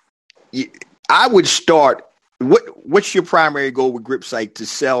would start. What's your primary goal with GripSight? To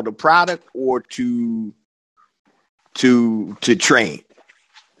sell the product or to train?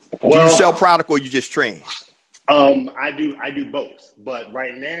 Do you sell product or you just train? I do both, but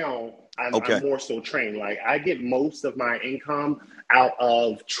right now I'm more so trained. Like I get most of my income out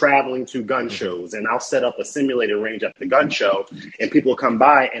of traveling to gun shows, and I'll set up a simulated range at the gun show, and people come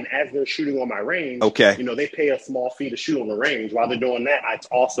by, and as they're shooting on my range, they pay a small fee to shoot on the range. While they're doing that, I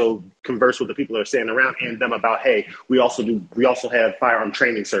also converse with the people that are standing around and them about, hey, we also have firearm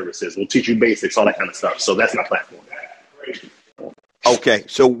training services. We'll teach you basics, all that kind of stuff. So that's my platform. Okay,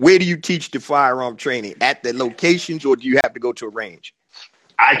 so where do you teach the firearm training? At the locations, or do you have to go to a range?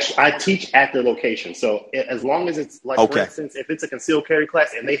 I teach at the location. So as long as it's like, for instance, if it's a concealed carry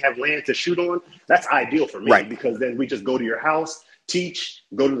class and they have land to shoot on, that's ideal for me because then we just go to your house, teach,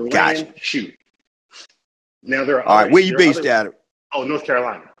 go to the land, shoot. Now there are all right. Where you based out of? Oh, North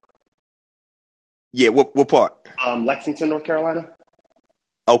Carolina. Yeah, what part? Lexington, North Carolina.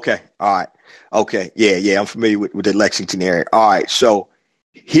 Okay, all right. Okay, yeah, I'm familiar with the Lexington area. All right, so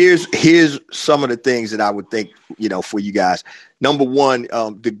here's some of the things that I would think, for you guys. Number one,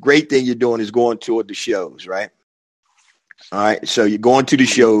 the great thing you're doing is going toward the shows, right? All right, so you're going to the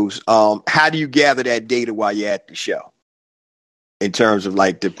shows. How do you gather that data while you're at the show? In terms of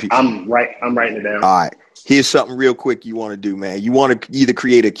like the people. I'm writing it down. All right, here's something real quick you want to do, man. You want to either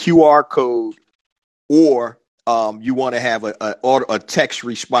create a QR code or you want to have a text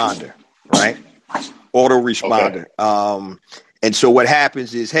responder, right? Auto responder. Okay. And so what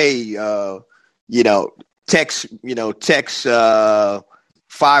happens is, hey, text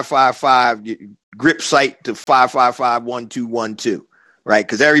 555 GripSight to 555-1212, right?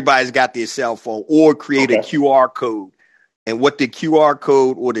 Because everybody's got their cell phone, or create a QR code. And what the QR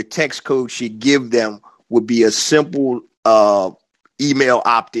code or the text code should give them would be a simple email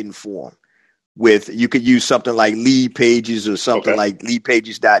opt-in form. You could use something like Lead Pages or something like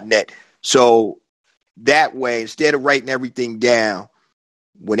leadpages.net. So that way, instead of writing everything down,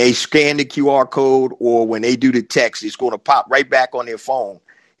 when they scan the QR code or when they do the text, it's going to pop right back on their phone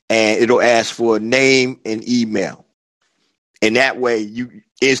and it'll ask for a name and email. And that way you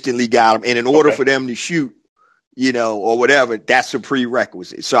instantly got them. And in order for them to shoot, or whatever, that's a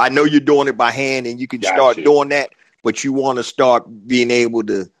prerequisite. So I know you're doing it by hand and you can start doing that, but you want to start being able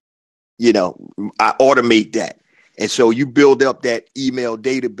to, automate that. And so you build up that email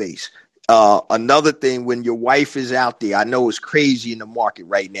database. Another thing, when your wife is out there, I know it's crazy in the market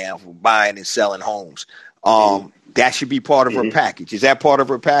right now for buying and selling homes. That should be part of her package. Is that part of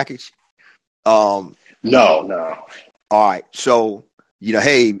her package? No. All right. So,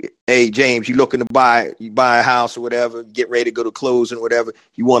 hey, James, you looking to buy a house or whatever, get ready to go to closing or whatever.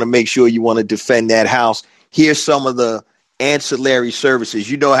 You want to make sure you want to defend that house. Here's some of the ancillary services.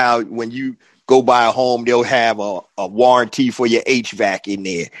 You know how when you go buy a home, they'll have a warranty for your HVAC in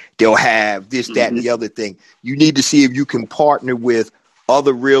there. They'll have this, that, and the other thing. You need to see if you can partner with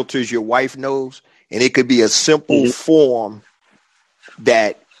other realtors your wife knows, and it could be a simple form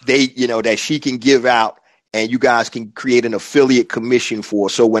that that she can give out, and you guys can create an affiliate commission for.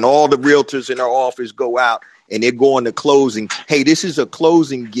 So when all the realtors in our office go out and they're going to closing, hey, this is a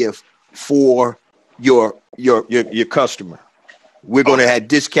closing gift for your customer. We're going to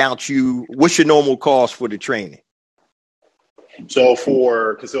discount you. What's your normal cost for the training? So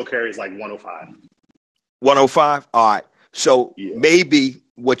for concealed carry is like 105. 105? All right. So maybe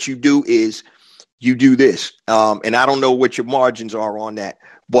what you do is you do this. And I don't know what your margins are on that,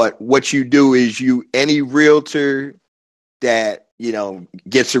 but what you do is any realtor that, you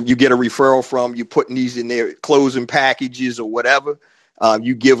get a referral from, you putting these in their closing packages or whatever,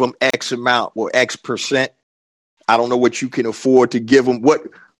 you give them X amount or X percent. I don't know what you can afford to give them.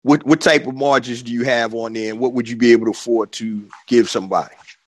 What type of margins do you have on there, and what would you be able to afford to give somebody?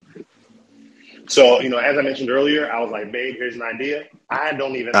 So, as I mentioned earlier, I was like, babe, here's an idea. I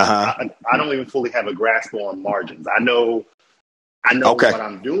don't even fully have a grasp on margins. I know what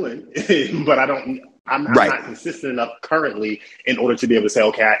I'm doing, but I'm not consistent enough currently in order to be able to say,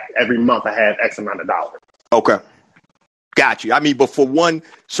 okay, every month I have X amount of dollars. Okay. Got you. I mean, but for one,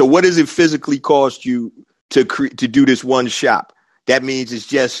 so what does it physically cost you to do this one shop? That means it's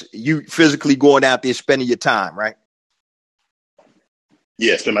just you physically going out there spending your time, right?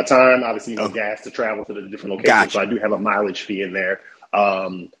 Yeah, spend my time. Obviously, gas to travel to the different locations. Gotcha. So I do have a mileage fee in there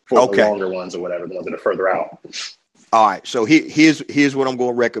for the longer ones or whatever, the ones that are further out. All right. So here's what I'm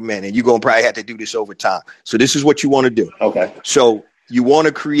going to recommend, and you're going to probably have to do this over time. So this is what you want to do. Okay. So you want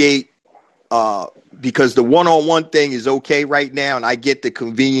to create, because the one-on-one thing is okay right now, and I get the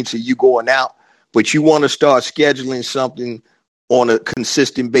convenience of you going out, but you want to start scheduling something on a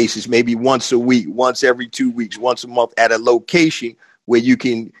consistent basis, maybe once a week, once every 2 weeks, once a month at a location where you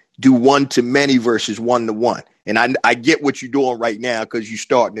can do one-to-many versus one-to-one. And I get what you're doing right now because you're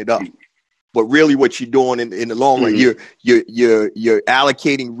starting it up. But really what you're doing in the long run, you're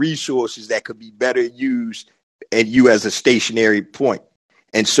allocating resources that could be better used at you as a stationary point.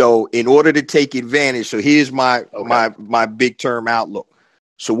 And so in order to take advantage, so here's my big term outlook.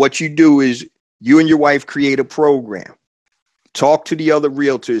 So what you do is you and your wife create a program, talk to the other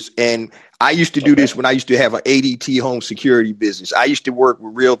realtors. And I used to do this when I used to have an ADT home security business. I used to work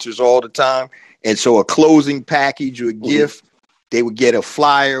with realtors all the time. And so a closing package or a gift, they would get a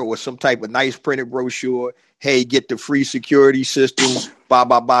flyer or some type of nice printed brochure. Hey, get the free security system, blah,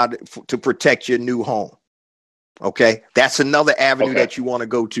 blah, blah, to protect your new home. Okay. That's another avenue that you want to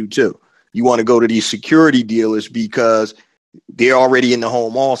go to too. You want to go to these security dealers because they're already in the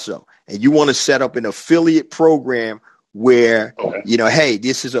home also. And you want to set up an affiliate program where, hey,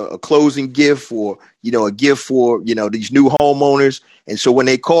 this is a closing gift for, a gift for, these new homeowners. And so when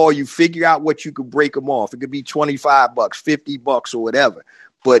they call you, figure out what you could break them off. It could be $25, $50 or whatever.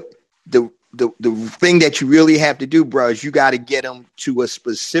 But the thing that you really have to do, bro, is you got to get them to a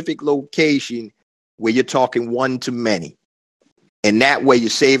specific location where you're talking one-to-many. And that way you're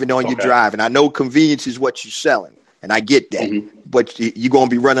saving on your drive. And I know convenience is what you're selling. And I get that, but you're going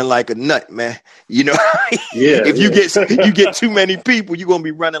to be running like a nut, man. If you get too many people, you're going to be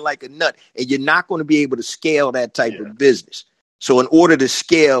running like a nut, and you're not going to be able to scale that type of business. So in order to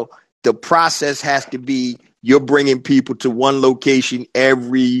scale, the process has to be you're bringing people to one location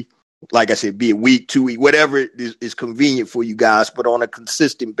every, like I said, be a week, 2 weeks, whatever is convenient for you guys, but on a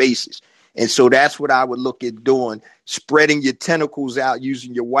consistent basis. And so that's what I would look at doing, spreading your tentacles out,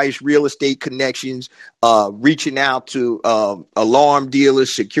 using your wife's real estate connections, reaching out to alarm dealers,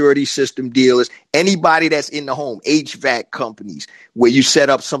 security system dealers, anybody that's in the home, HVAC companies, where you set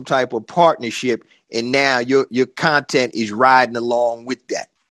up some type of partnership. And now your content is riding along with that,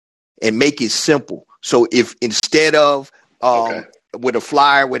 and make it simple. So if instead of with a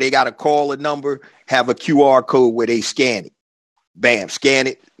flyer where they got to call a number, have a QR code where they scan it. Bam, scan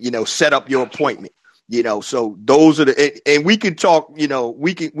it, set up your appointment, so those are and we can talk,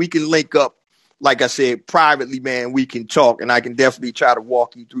 we can link up, like I said, privately, man, we can talk, and I can definitely try to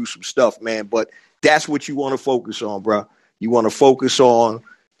walk you through some stuff, man, but that's what you want to focus on, bro. You want to focus on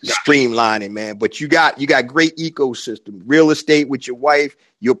streamlining, man, but you got great ecosystem, real estate with your wife,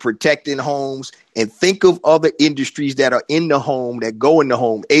 you're protecting homes, and think of other industries that are in the home, that go in the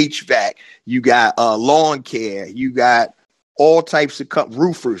home, HVAC, you got lawn care, you got all types of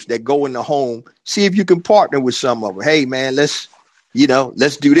roofers that go in the home. See if you can partner with some of them. Hey, man, let's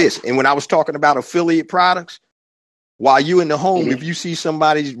do this. And when I was talking about affiliate products, while you in the home, if you see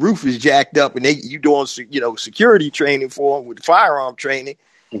somebody's roof is jacked up and you doing, security training for them with firearm training,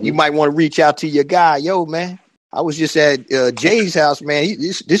 you might want to reach out to your guy. Yo, man, I was just at Jay's house, man.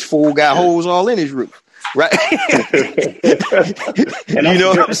 This fool got holes all in his roof. Right. And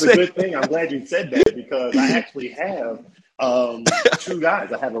that's a good thing. I'm glad you said that, because I actually have two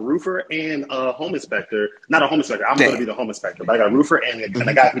guys. I have a roofer and a home inspector. Not a home inspector. I'm going to be the home inspector, but I got a roofer and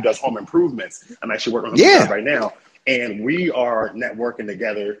a guy who does home improvements. I'm actually working on him right now. And we are networking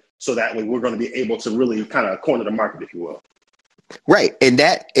together so that way we're going to be able to really kind of corner the market, if you will. Right.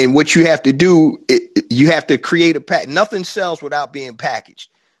 And what you have to do, you have to create a pack. Nothing sells without being packaged.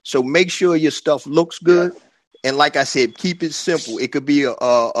 So make sure your stuff looks good. And like I said, keep it simple. It could be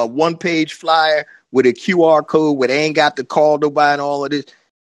a one-page flyer with a QR code where they ain't got to call nobody and all of this.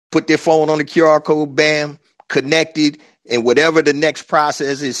 Put their phone on the QR code, bam, connected. And whatever the next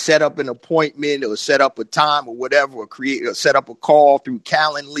process is, set up an appointment or set up a time or whatever, or set up a call through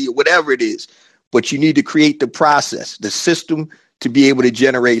Calendly or whatever it is. But you need to create the process, the system to be able to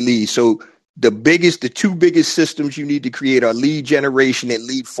generate leads. So the two biggest systems you need to create are lead generation and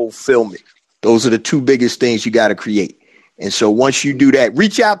lead fulfillment. Those are the two biggest things you got to create. And so once you do that,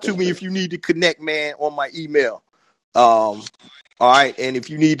 reach out to me if you need to connect, man, on my email. All right. And if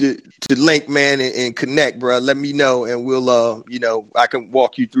you need to link, man, and connect, bro, let me know. And we'll, I can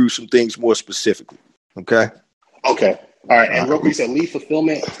walk you through some things more specifically. Okay. Okay. All right. And real quick, you said lead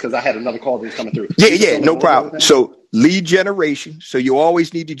fulfillment, because I had another call that was coming through. Yeah, no problem. So lead generation. So you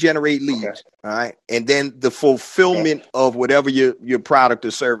always need to generate leads. Okay. All right. And then the fulfillment of whatever your product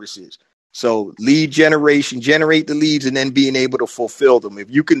or service is. So lead generation, generate the leads, and then being able to fulfill them.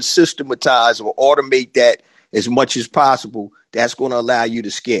 If you can systematize or automate that, as much as possible, that's going to allow you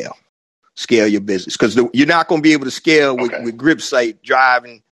to scale your business, because you're not going to be able to scale with GripSight drive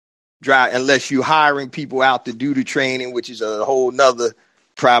unless you're hiring people out to do the training, which is a whole nother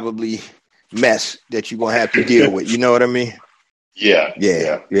probably mess that you're going to have to deal with. You know what I mean?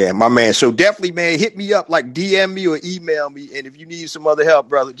 Yeah, my man. So definitely, man, hit me up, like DM me or email me. And if you need some other help,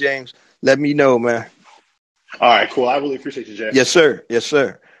 Brother James, let me know, man. All right, cool. I really appreciate you, Jay. Yes, sir. Yes,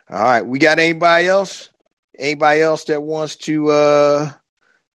 sir. All right. We got anybody else? Anybody else that wants to want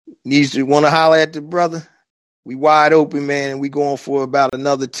to holler at the brother? We wide open, man, and we going for about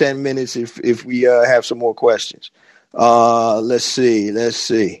another 10 minutes if we have some more questions. Let's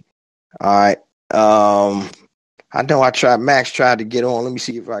see. All right. I know Max tried to get on. Let me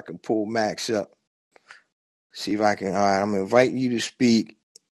see if I can pull Max up. See if I can. All right, I'm inviting you to speak.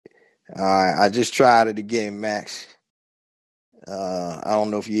 All right, I just tried it again, Max. I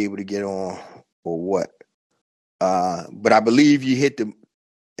don't know if you're able to get on or what. But I believe you hit the.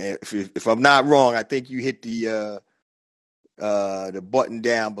 If I'm not wrong, I think you hit the button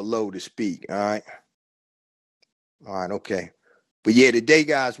down below to speak. All right. Okay. But yeah, today,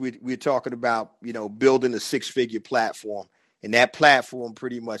 guys, we're talking about, building a 6-figure platform, and that platform,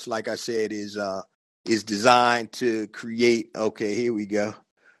 pretty much, like I said, is designed to create. Okay, here we go.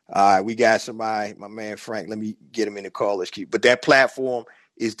 All right, we got somebody, my man Frank. Let me get him in the call list queue. But that platform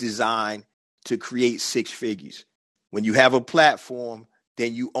is designed to create 6 figures. When you have a platform,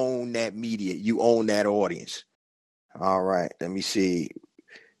 then you own that media, you own that audience. All right, let me see,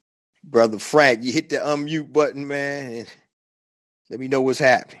 Brother Frank, you hit the unmute button, man. And let me know what's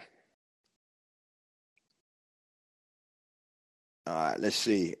happening. All right, let's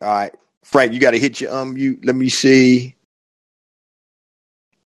see. All right, Frank, you got to hit your unmute. Let me see.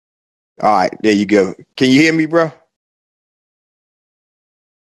 All right, there you go. Can you hear me, bro?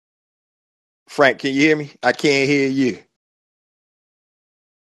 Frank, can you hear me? I can't hear you.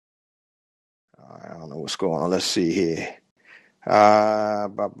 I don't know what's going on. Let's see here. All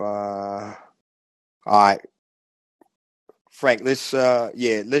right. Frank, let's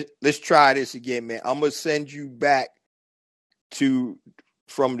try this again, man. I'm gonna send you back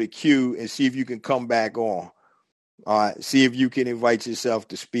from the queue and see if you can come back on. All right, see if you can invite yourself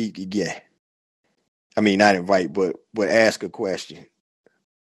to speak again. I mean, not invite, but ask a question.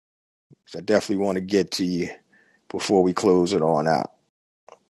 So I definitely want to get to you before we close it on out.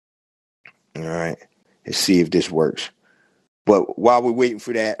 All right, let's see if this works. But while we're waiting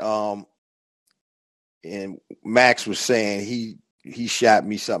for that, and Max was saying he shot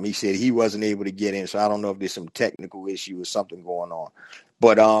me something. He said he wasn't able to get in, so I don't know if there's some technical issue or something going on.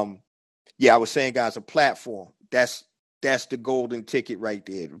 But yeah, I was saying, guys, a platform. That's the golden ticket right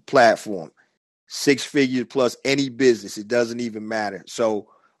there. The platform, 6 figures plus any business. It doesn't even matter. So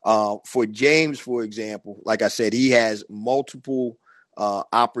for James, for example, like I said, he has multiple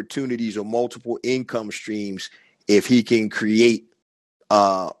opportunities or multiple income streams if he can create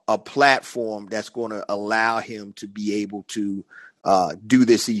a platform that's going to allow him to be able to do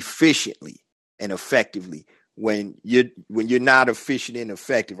this efficiently and effectively. When you're not efficient and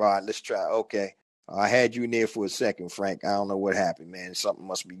effective, all right, let's try. Okay, I had you in there for a second, Frank. I don't know what happened, man. Something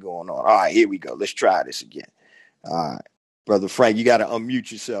must be going on. All right, here we go. Let's try this again. All right, Brother Frank, you got to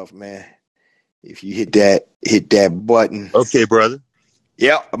unmute yourself, man. If you hit that button. Okay, brother.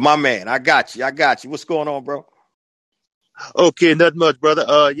 Yep, my man. I got you. What's going on, bro? Okay, nothing much, brother.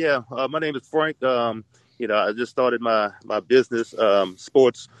 My name is Frank. I just started my business,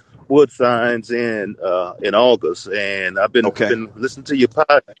 sports wood signs in August, and I've been listening to your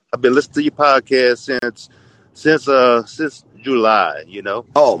podcast since July.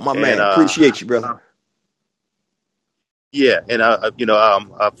 Oh, my man, appreciate you, brother. Yeah, and I've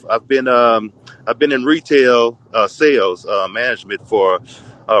been in retail sales management for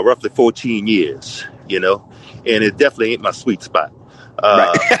roughly 14 years. And it definitely ain't my sweet spot.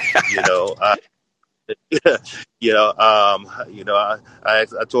 Right. I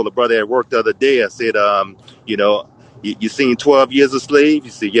told a brother at work the other day. I said, you seen 12 Years a Slave? He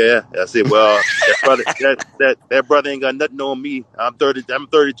said, yeah. I said, well, that brother ain't got nothing on me. I'm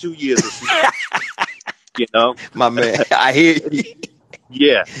 32 years a slave. My man, I hear you.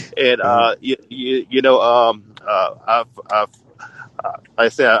 Yeah, and I've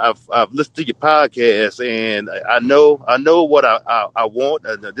listened to your podcast, and I know what I want,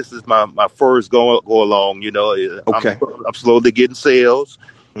 and this is my first go along. Okay. I'm slowly getting sales.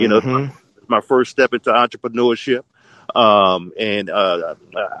 My first step into entrepreneurship, and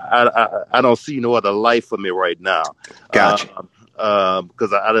I don't see no other life for me right now. Gotcha.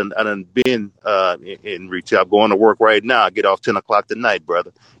 because I done been in retail. I'm going to work right now. I get off 10 o'clock tonight,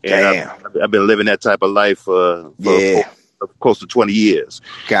 brother. And Damn. I've been living that type of life for close to 20 years.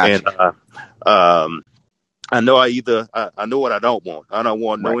 Gotcha. And I know I know what I don't want. I don't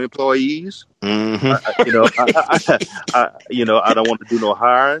want no employees. Mm-hmm. I don't want to do no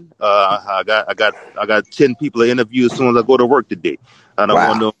hiring. I got 10 people to interview as soon as I go to work today. I don't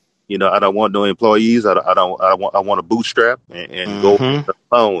want no. I don't want no employees. I want to bootstrap and go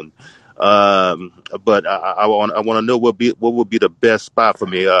alone. But I want to know what would be the best spot for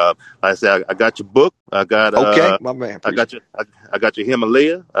me. Like I said, I got your book. I got my man. I got your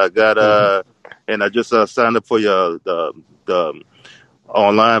Himalaya. I got and I just signed up for your the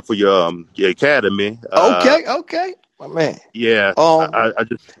online for your academy. Okay, my man. Yeah. I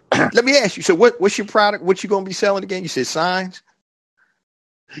just let me ask you. So what's your product? What you gonna be selling again? You said signs.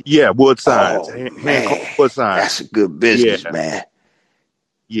 Yeah, wood signs. Man, wood signs. That's a good business, man.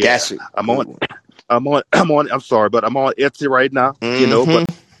 Yeah, I'm sorry, but I'm on Etsy right now. But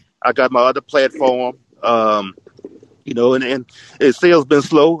I got my other platform. And sales been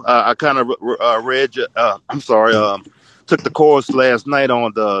slow. I kind of read. Took the course last night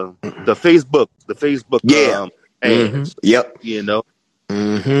on the Facebook. The Facebook. Ads. Yep.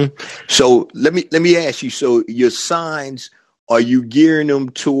 So let me ask you. So your signs, are you gearing them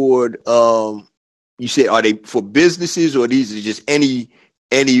toward? You said, are they for businesses, or these are just any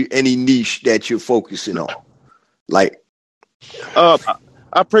niche that you're focusing on? Like,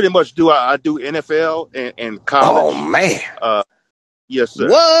 I pretty much do. I do NFL and college. Oh man. Yes, sir.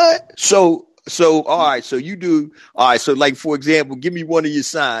 What? So all right. So you do. All right. So like, for example, give me one of your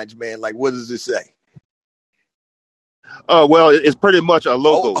signs, man. Like, what does it say? Well, it's pretty much a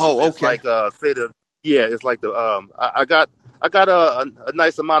logo. Okay. It's like it's like the I got a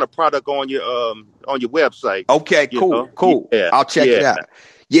nice amount of product on your website. Okay, cool. Yeah, I'll check it out.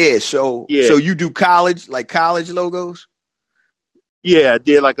 Yeah, so you do college logos? Yeah, I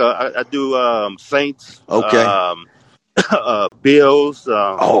did I do Saints. Okay. Bills.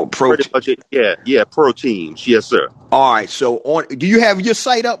 Pro. Pretty much pro teams. Yes, sir. All right. So do you have your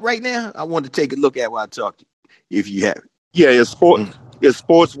site up right now? I want to take a look at while I talk to you, if you have it. Yeah, it's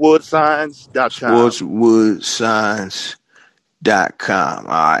sportswoodsigns.com. Sportswoodsigns.com.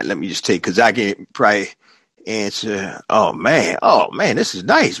 All right, let me just take, because I can probably answer. Oh man, this is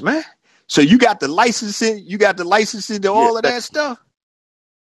nice, man. So you got the licensing, to all of that stuff?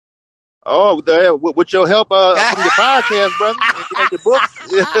 Oh, with your help from your podcast, brother, and your books.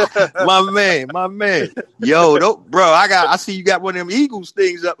 my man. Yo, bro, I see you got one of them Eagles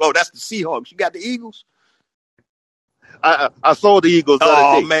things up. Oh, that's the Seahawks. You got the Eagles? I sold the Eagles.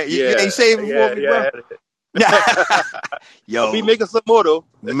 Oh man, you ain't saving for me, bro. Yo, I'll be making some more though.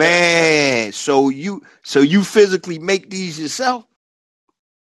 Man, so you physically make these yourself?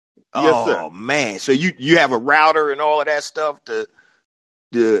 Yes, sir. Oh man, so you have a router and all of that stuff,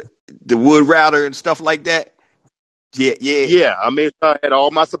 the wood router and stuff like that? Yeah. I made sure I had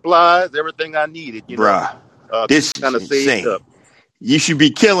all my supplies, everything I needed. Bruh, this kind of insane. Up. You should be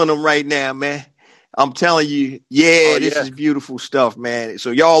killing them right now, man. I'm telling you, this is beautiful stuff, man.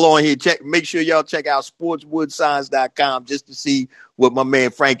 So y'all on here, make sure y'all check out sportswoodsigns.com just to see what my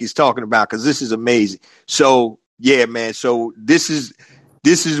man Frank is talking about, because this is amazing. So yeah, man. So this is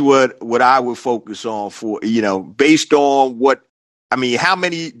what I would focus on for, based on how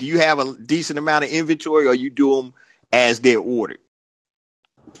many do you have? A decent amount of inventory, or you do them as they're ordered?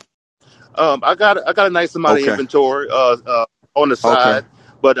 I got a nice amount of inventory on the side,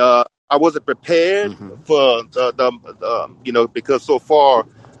 but I wasn't prepared for the because so far,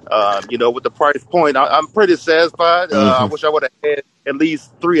 with the price point, I'm pretty satisfied. I wish I would have had at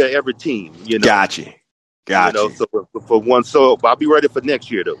least 3 of every team. Gotcha. So for one, so I'll be ready for next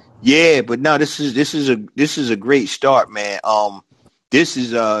year though. Yeah, but no, this is a great start, man. This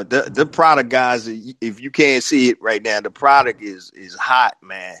is the product, guys. If you can't see it right now, the product is hot,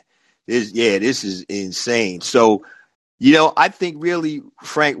 man. This is insane. So, I think really,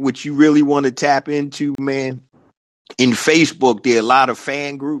 Frank, what you really want to tap into, man, in Facebook, there are a lot of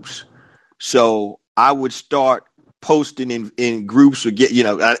fan groups. So I would start posting in groups, or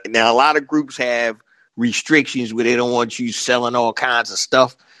now a lot of groups have restrictions where they don't want you selling all kinds of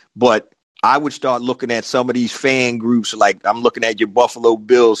stuff, but I would start looking at some of these fan groups. Like I'm looking at your Buffalo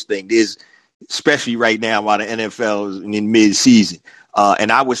Bills thing. There's, especially right now while the NFL is in mid-season.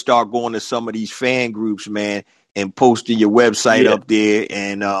 And I would start going to some of these fan groups, man, and posting your website up there.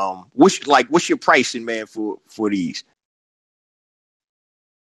 And what's your pricing, man, for these?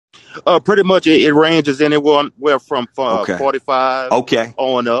 Pretty much it ranges anywhere from 45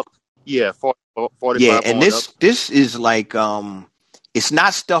 on up. Yeah, 40, Yeah, 45 and on up. this is like it's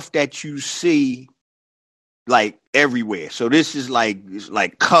not stuff that you see like everywhere. So this is like it's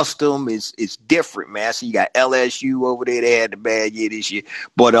like custom. It's different, man. So you got LSU over there. They had the bad year this year,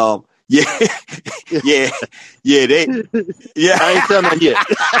 but yeah, yeah, yeah. Yeah, I ain't telling none yet.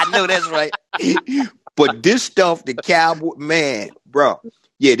 I know that's right. But this stuff, the Cowboy man, bro.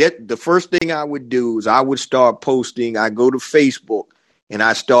 Yeah, that the first thing I would do is I would start posting. I go to Facebook and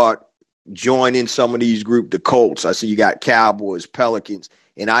I start joining some of these groups, the Colts. I see you got Cowboys, Pelicans,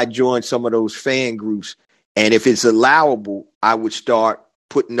 and I join some of those fan groups. And if it's allowable, I would start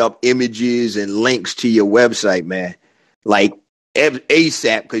putting up images and links to your website, man. Like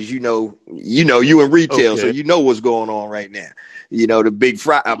ASAP, because you in retail, so Okay. you know what's going on right now. You know the big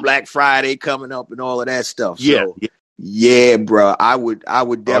Black Friday coming up and all of that stuff. Yeah. So yeah, bro, I would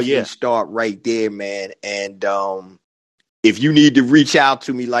definitely yeah. start right there, man. And if you need to reach out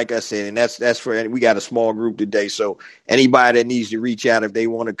to me, like I said, and that's for we got a small group today, so anybody that needs to reach out if they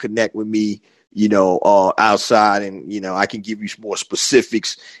want to connect with me, outside, and I can give you some more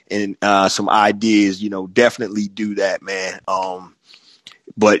specifics and some ideas. Definitely do that, man.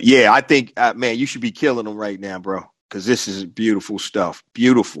 But yeah, I think, man, you should be killing them right now, bro, because this is beautiful stuff.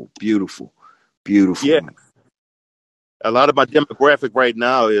 Beautiful, beautiful, beautiful. Yeah. A lot of my demographic right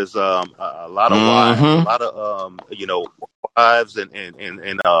now is a lot of wives, a lot of wives and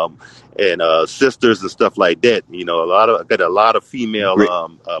sisters and stuff like that. I got a lot of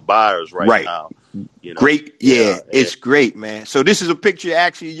female buyers right now. Great, yeah, it's great, man. So this is a picture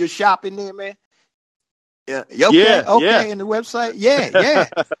actually you're shopping there, man. Yeah, okay, in the website, yeah.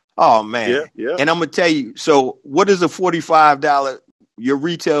 Oh man, yeah. And I'm gonna tell you. So what is a $45? Your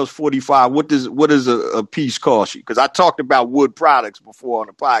retail is $45. What does a piece cost you? Because I talked about wood products before on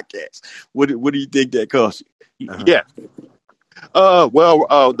the podcast. What do you think that costs you? Yeah.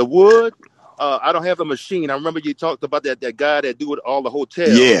 The wood. I don't have a machine. I remember you talked about that guy that do it all the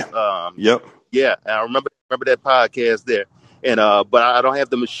hotels. Yeah. Yep. Yeah. I remember that podcast there. And but I don't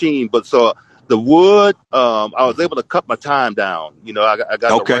have the machine. But so the wood, I was able to cut my time down. I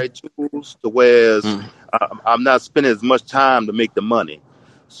got the right tools to where I'm not spending as much time to make the money.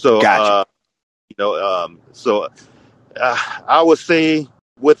 So gotcha. I would say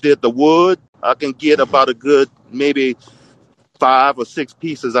with the wood, I can get about a good maybe 5 or 6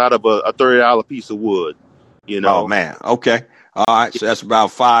 pieces out of a $30 piece of wood. Oh man, okay, all right. So that's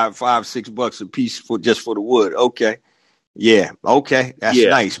about $5-6 a piece for the wood. Okay, yeah, okay, that's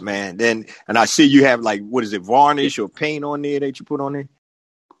nice, man. Then, and I see you have like, what is it, varnish or paint on there that you put on there?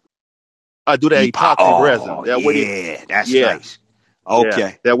 I do that epoxy resin. That's nice. Okay,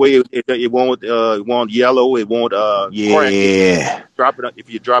 yeah. That way it won't yellow. It won't crack. If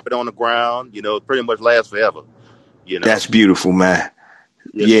you drop it on the ground, it pretty much lasts forever. That's beautiful, man.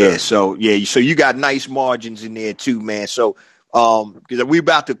 Yes, so you got nice margins in there too, man. So because we're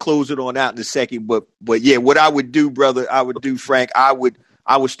about to close it on out in a second, but yeah, what I would do, brother, Frank, I would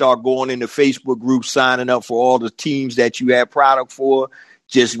start going into Facebook groups, signing up for all the teams that you have product for,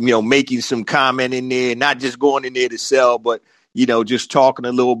 just making some comment in there, not just going in there to sell, but just talking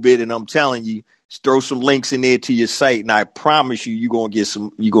a little bit. And I'm telling you, throw some links in there to your site, and I promise you're gonna get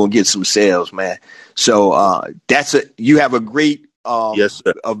some sales, man. So you have a great yes,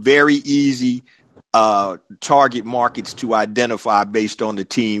 sir. A very easy target markets to identify based on the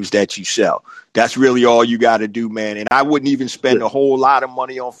teams that you sell. That's really all you got to do, man. And I wouldn't even spend a whole lot of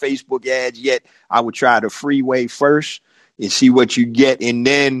money on Facebook ads yet. I would try the freeway first and see what you get, and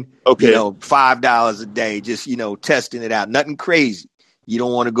then $5 a day, just testing it out. Nothing crazy. You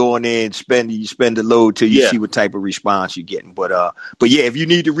don't want to go in there and spend the load till you see what type of response you're getting. But yeah, if you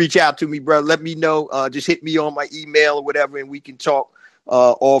need to reach out to me, bro, let me know. Just hit me on my email or whatever, and we can talk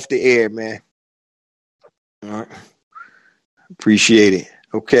off the air, man. All right. Appreciate it.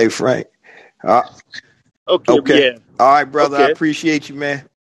 Okay, Frank. Okay. Yeah. All right, brother. I appreciate you, man.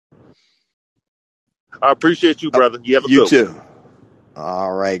 I appreciate you, brother. You have a good one. You too.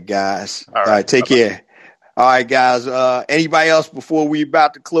 All right, guys. All right. Take care. All right, guys. Anybody else before we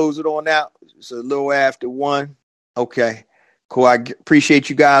about to close it on out? It's a little after 1. Okay, cool. I appreciate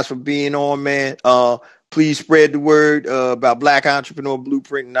you guys for being on, man. Please spread the word about Black Entrepreneur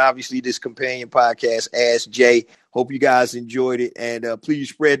Blueprint, and obviously this companion podcast, Ask Jay. Hope you guys enjoyed it, and please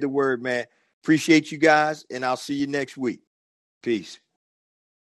spread the word, man. Appreciate you guys, and I'll see you next week. Peace.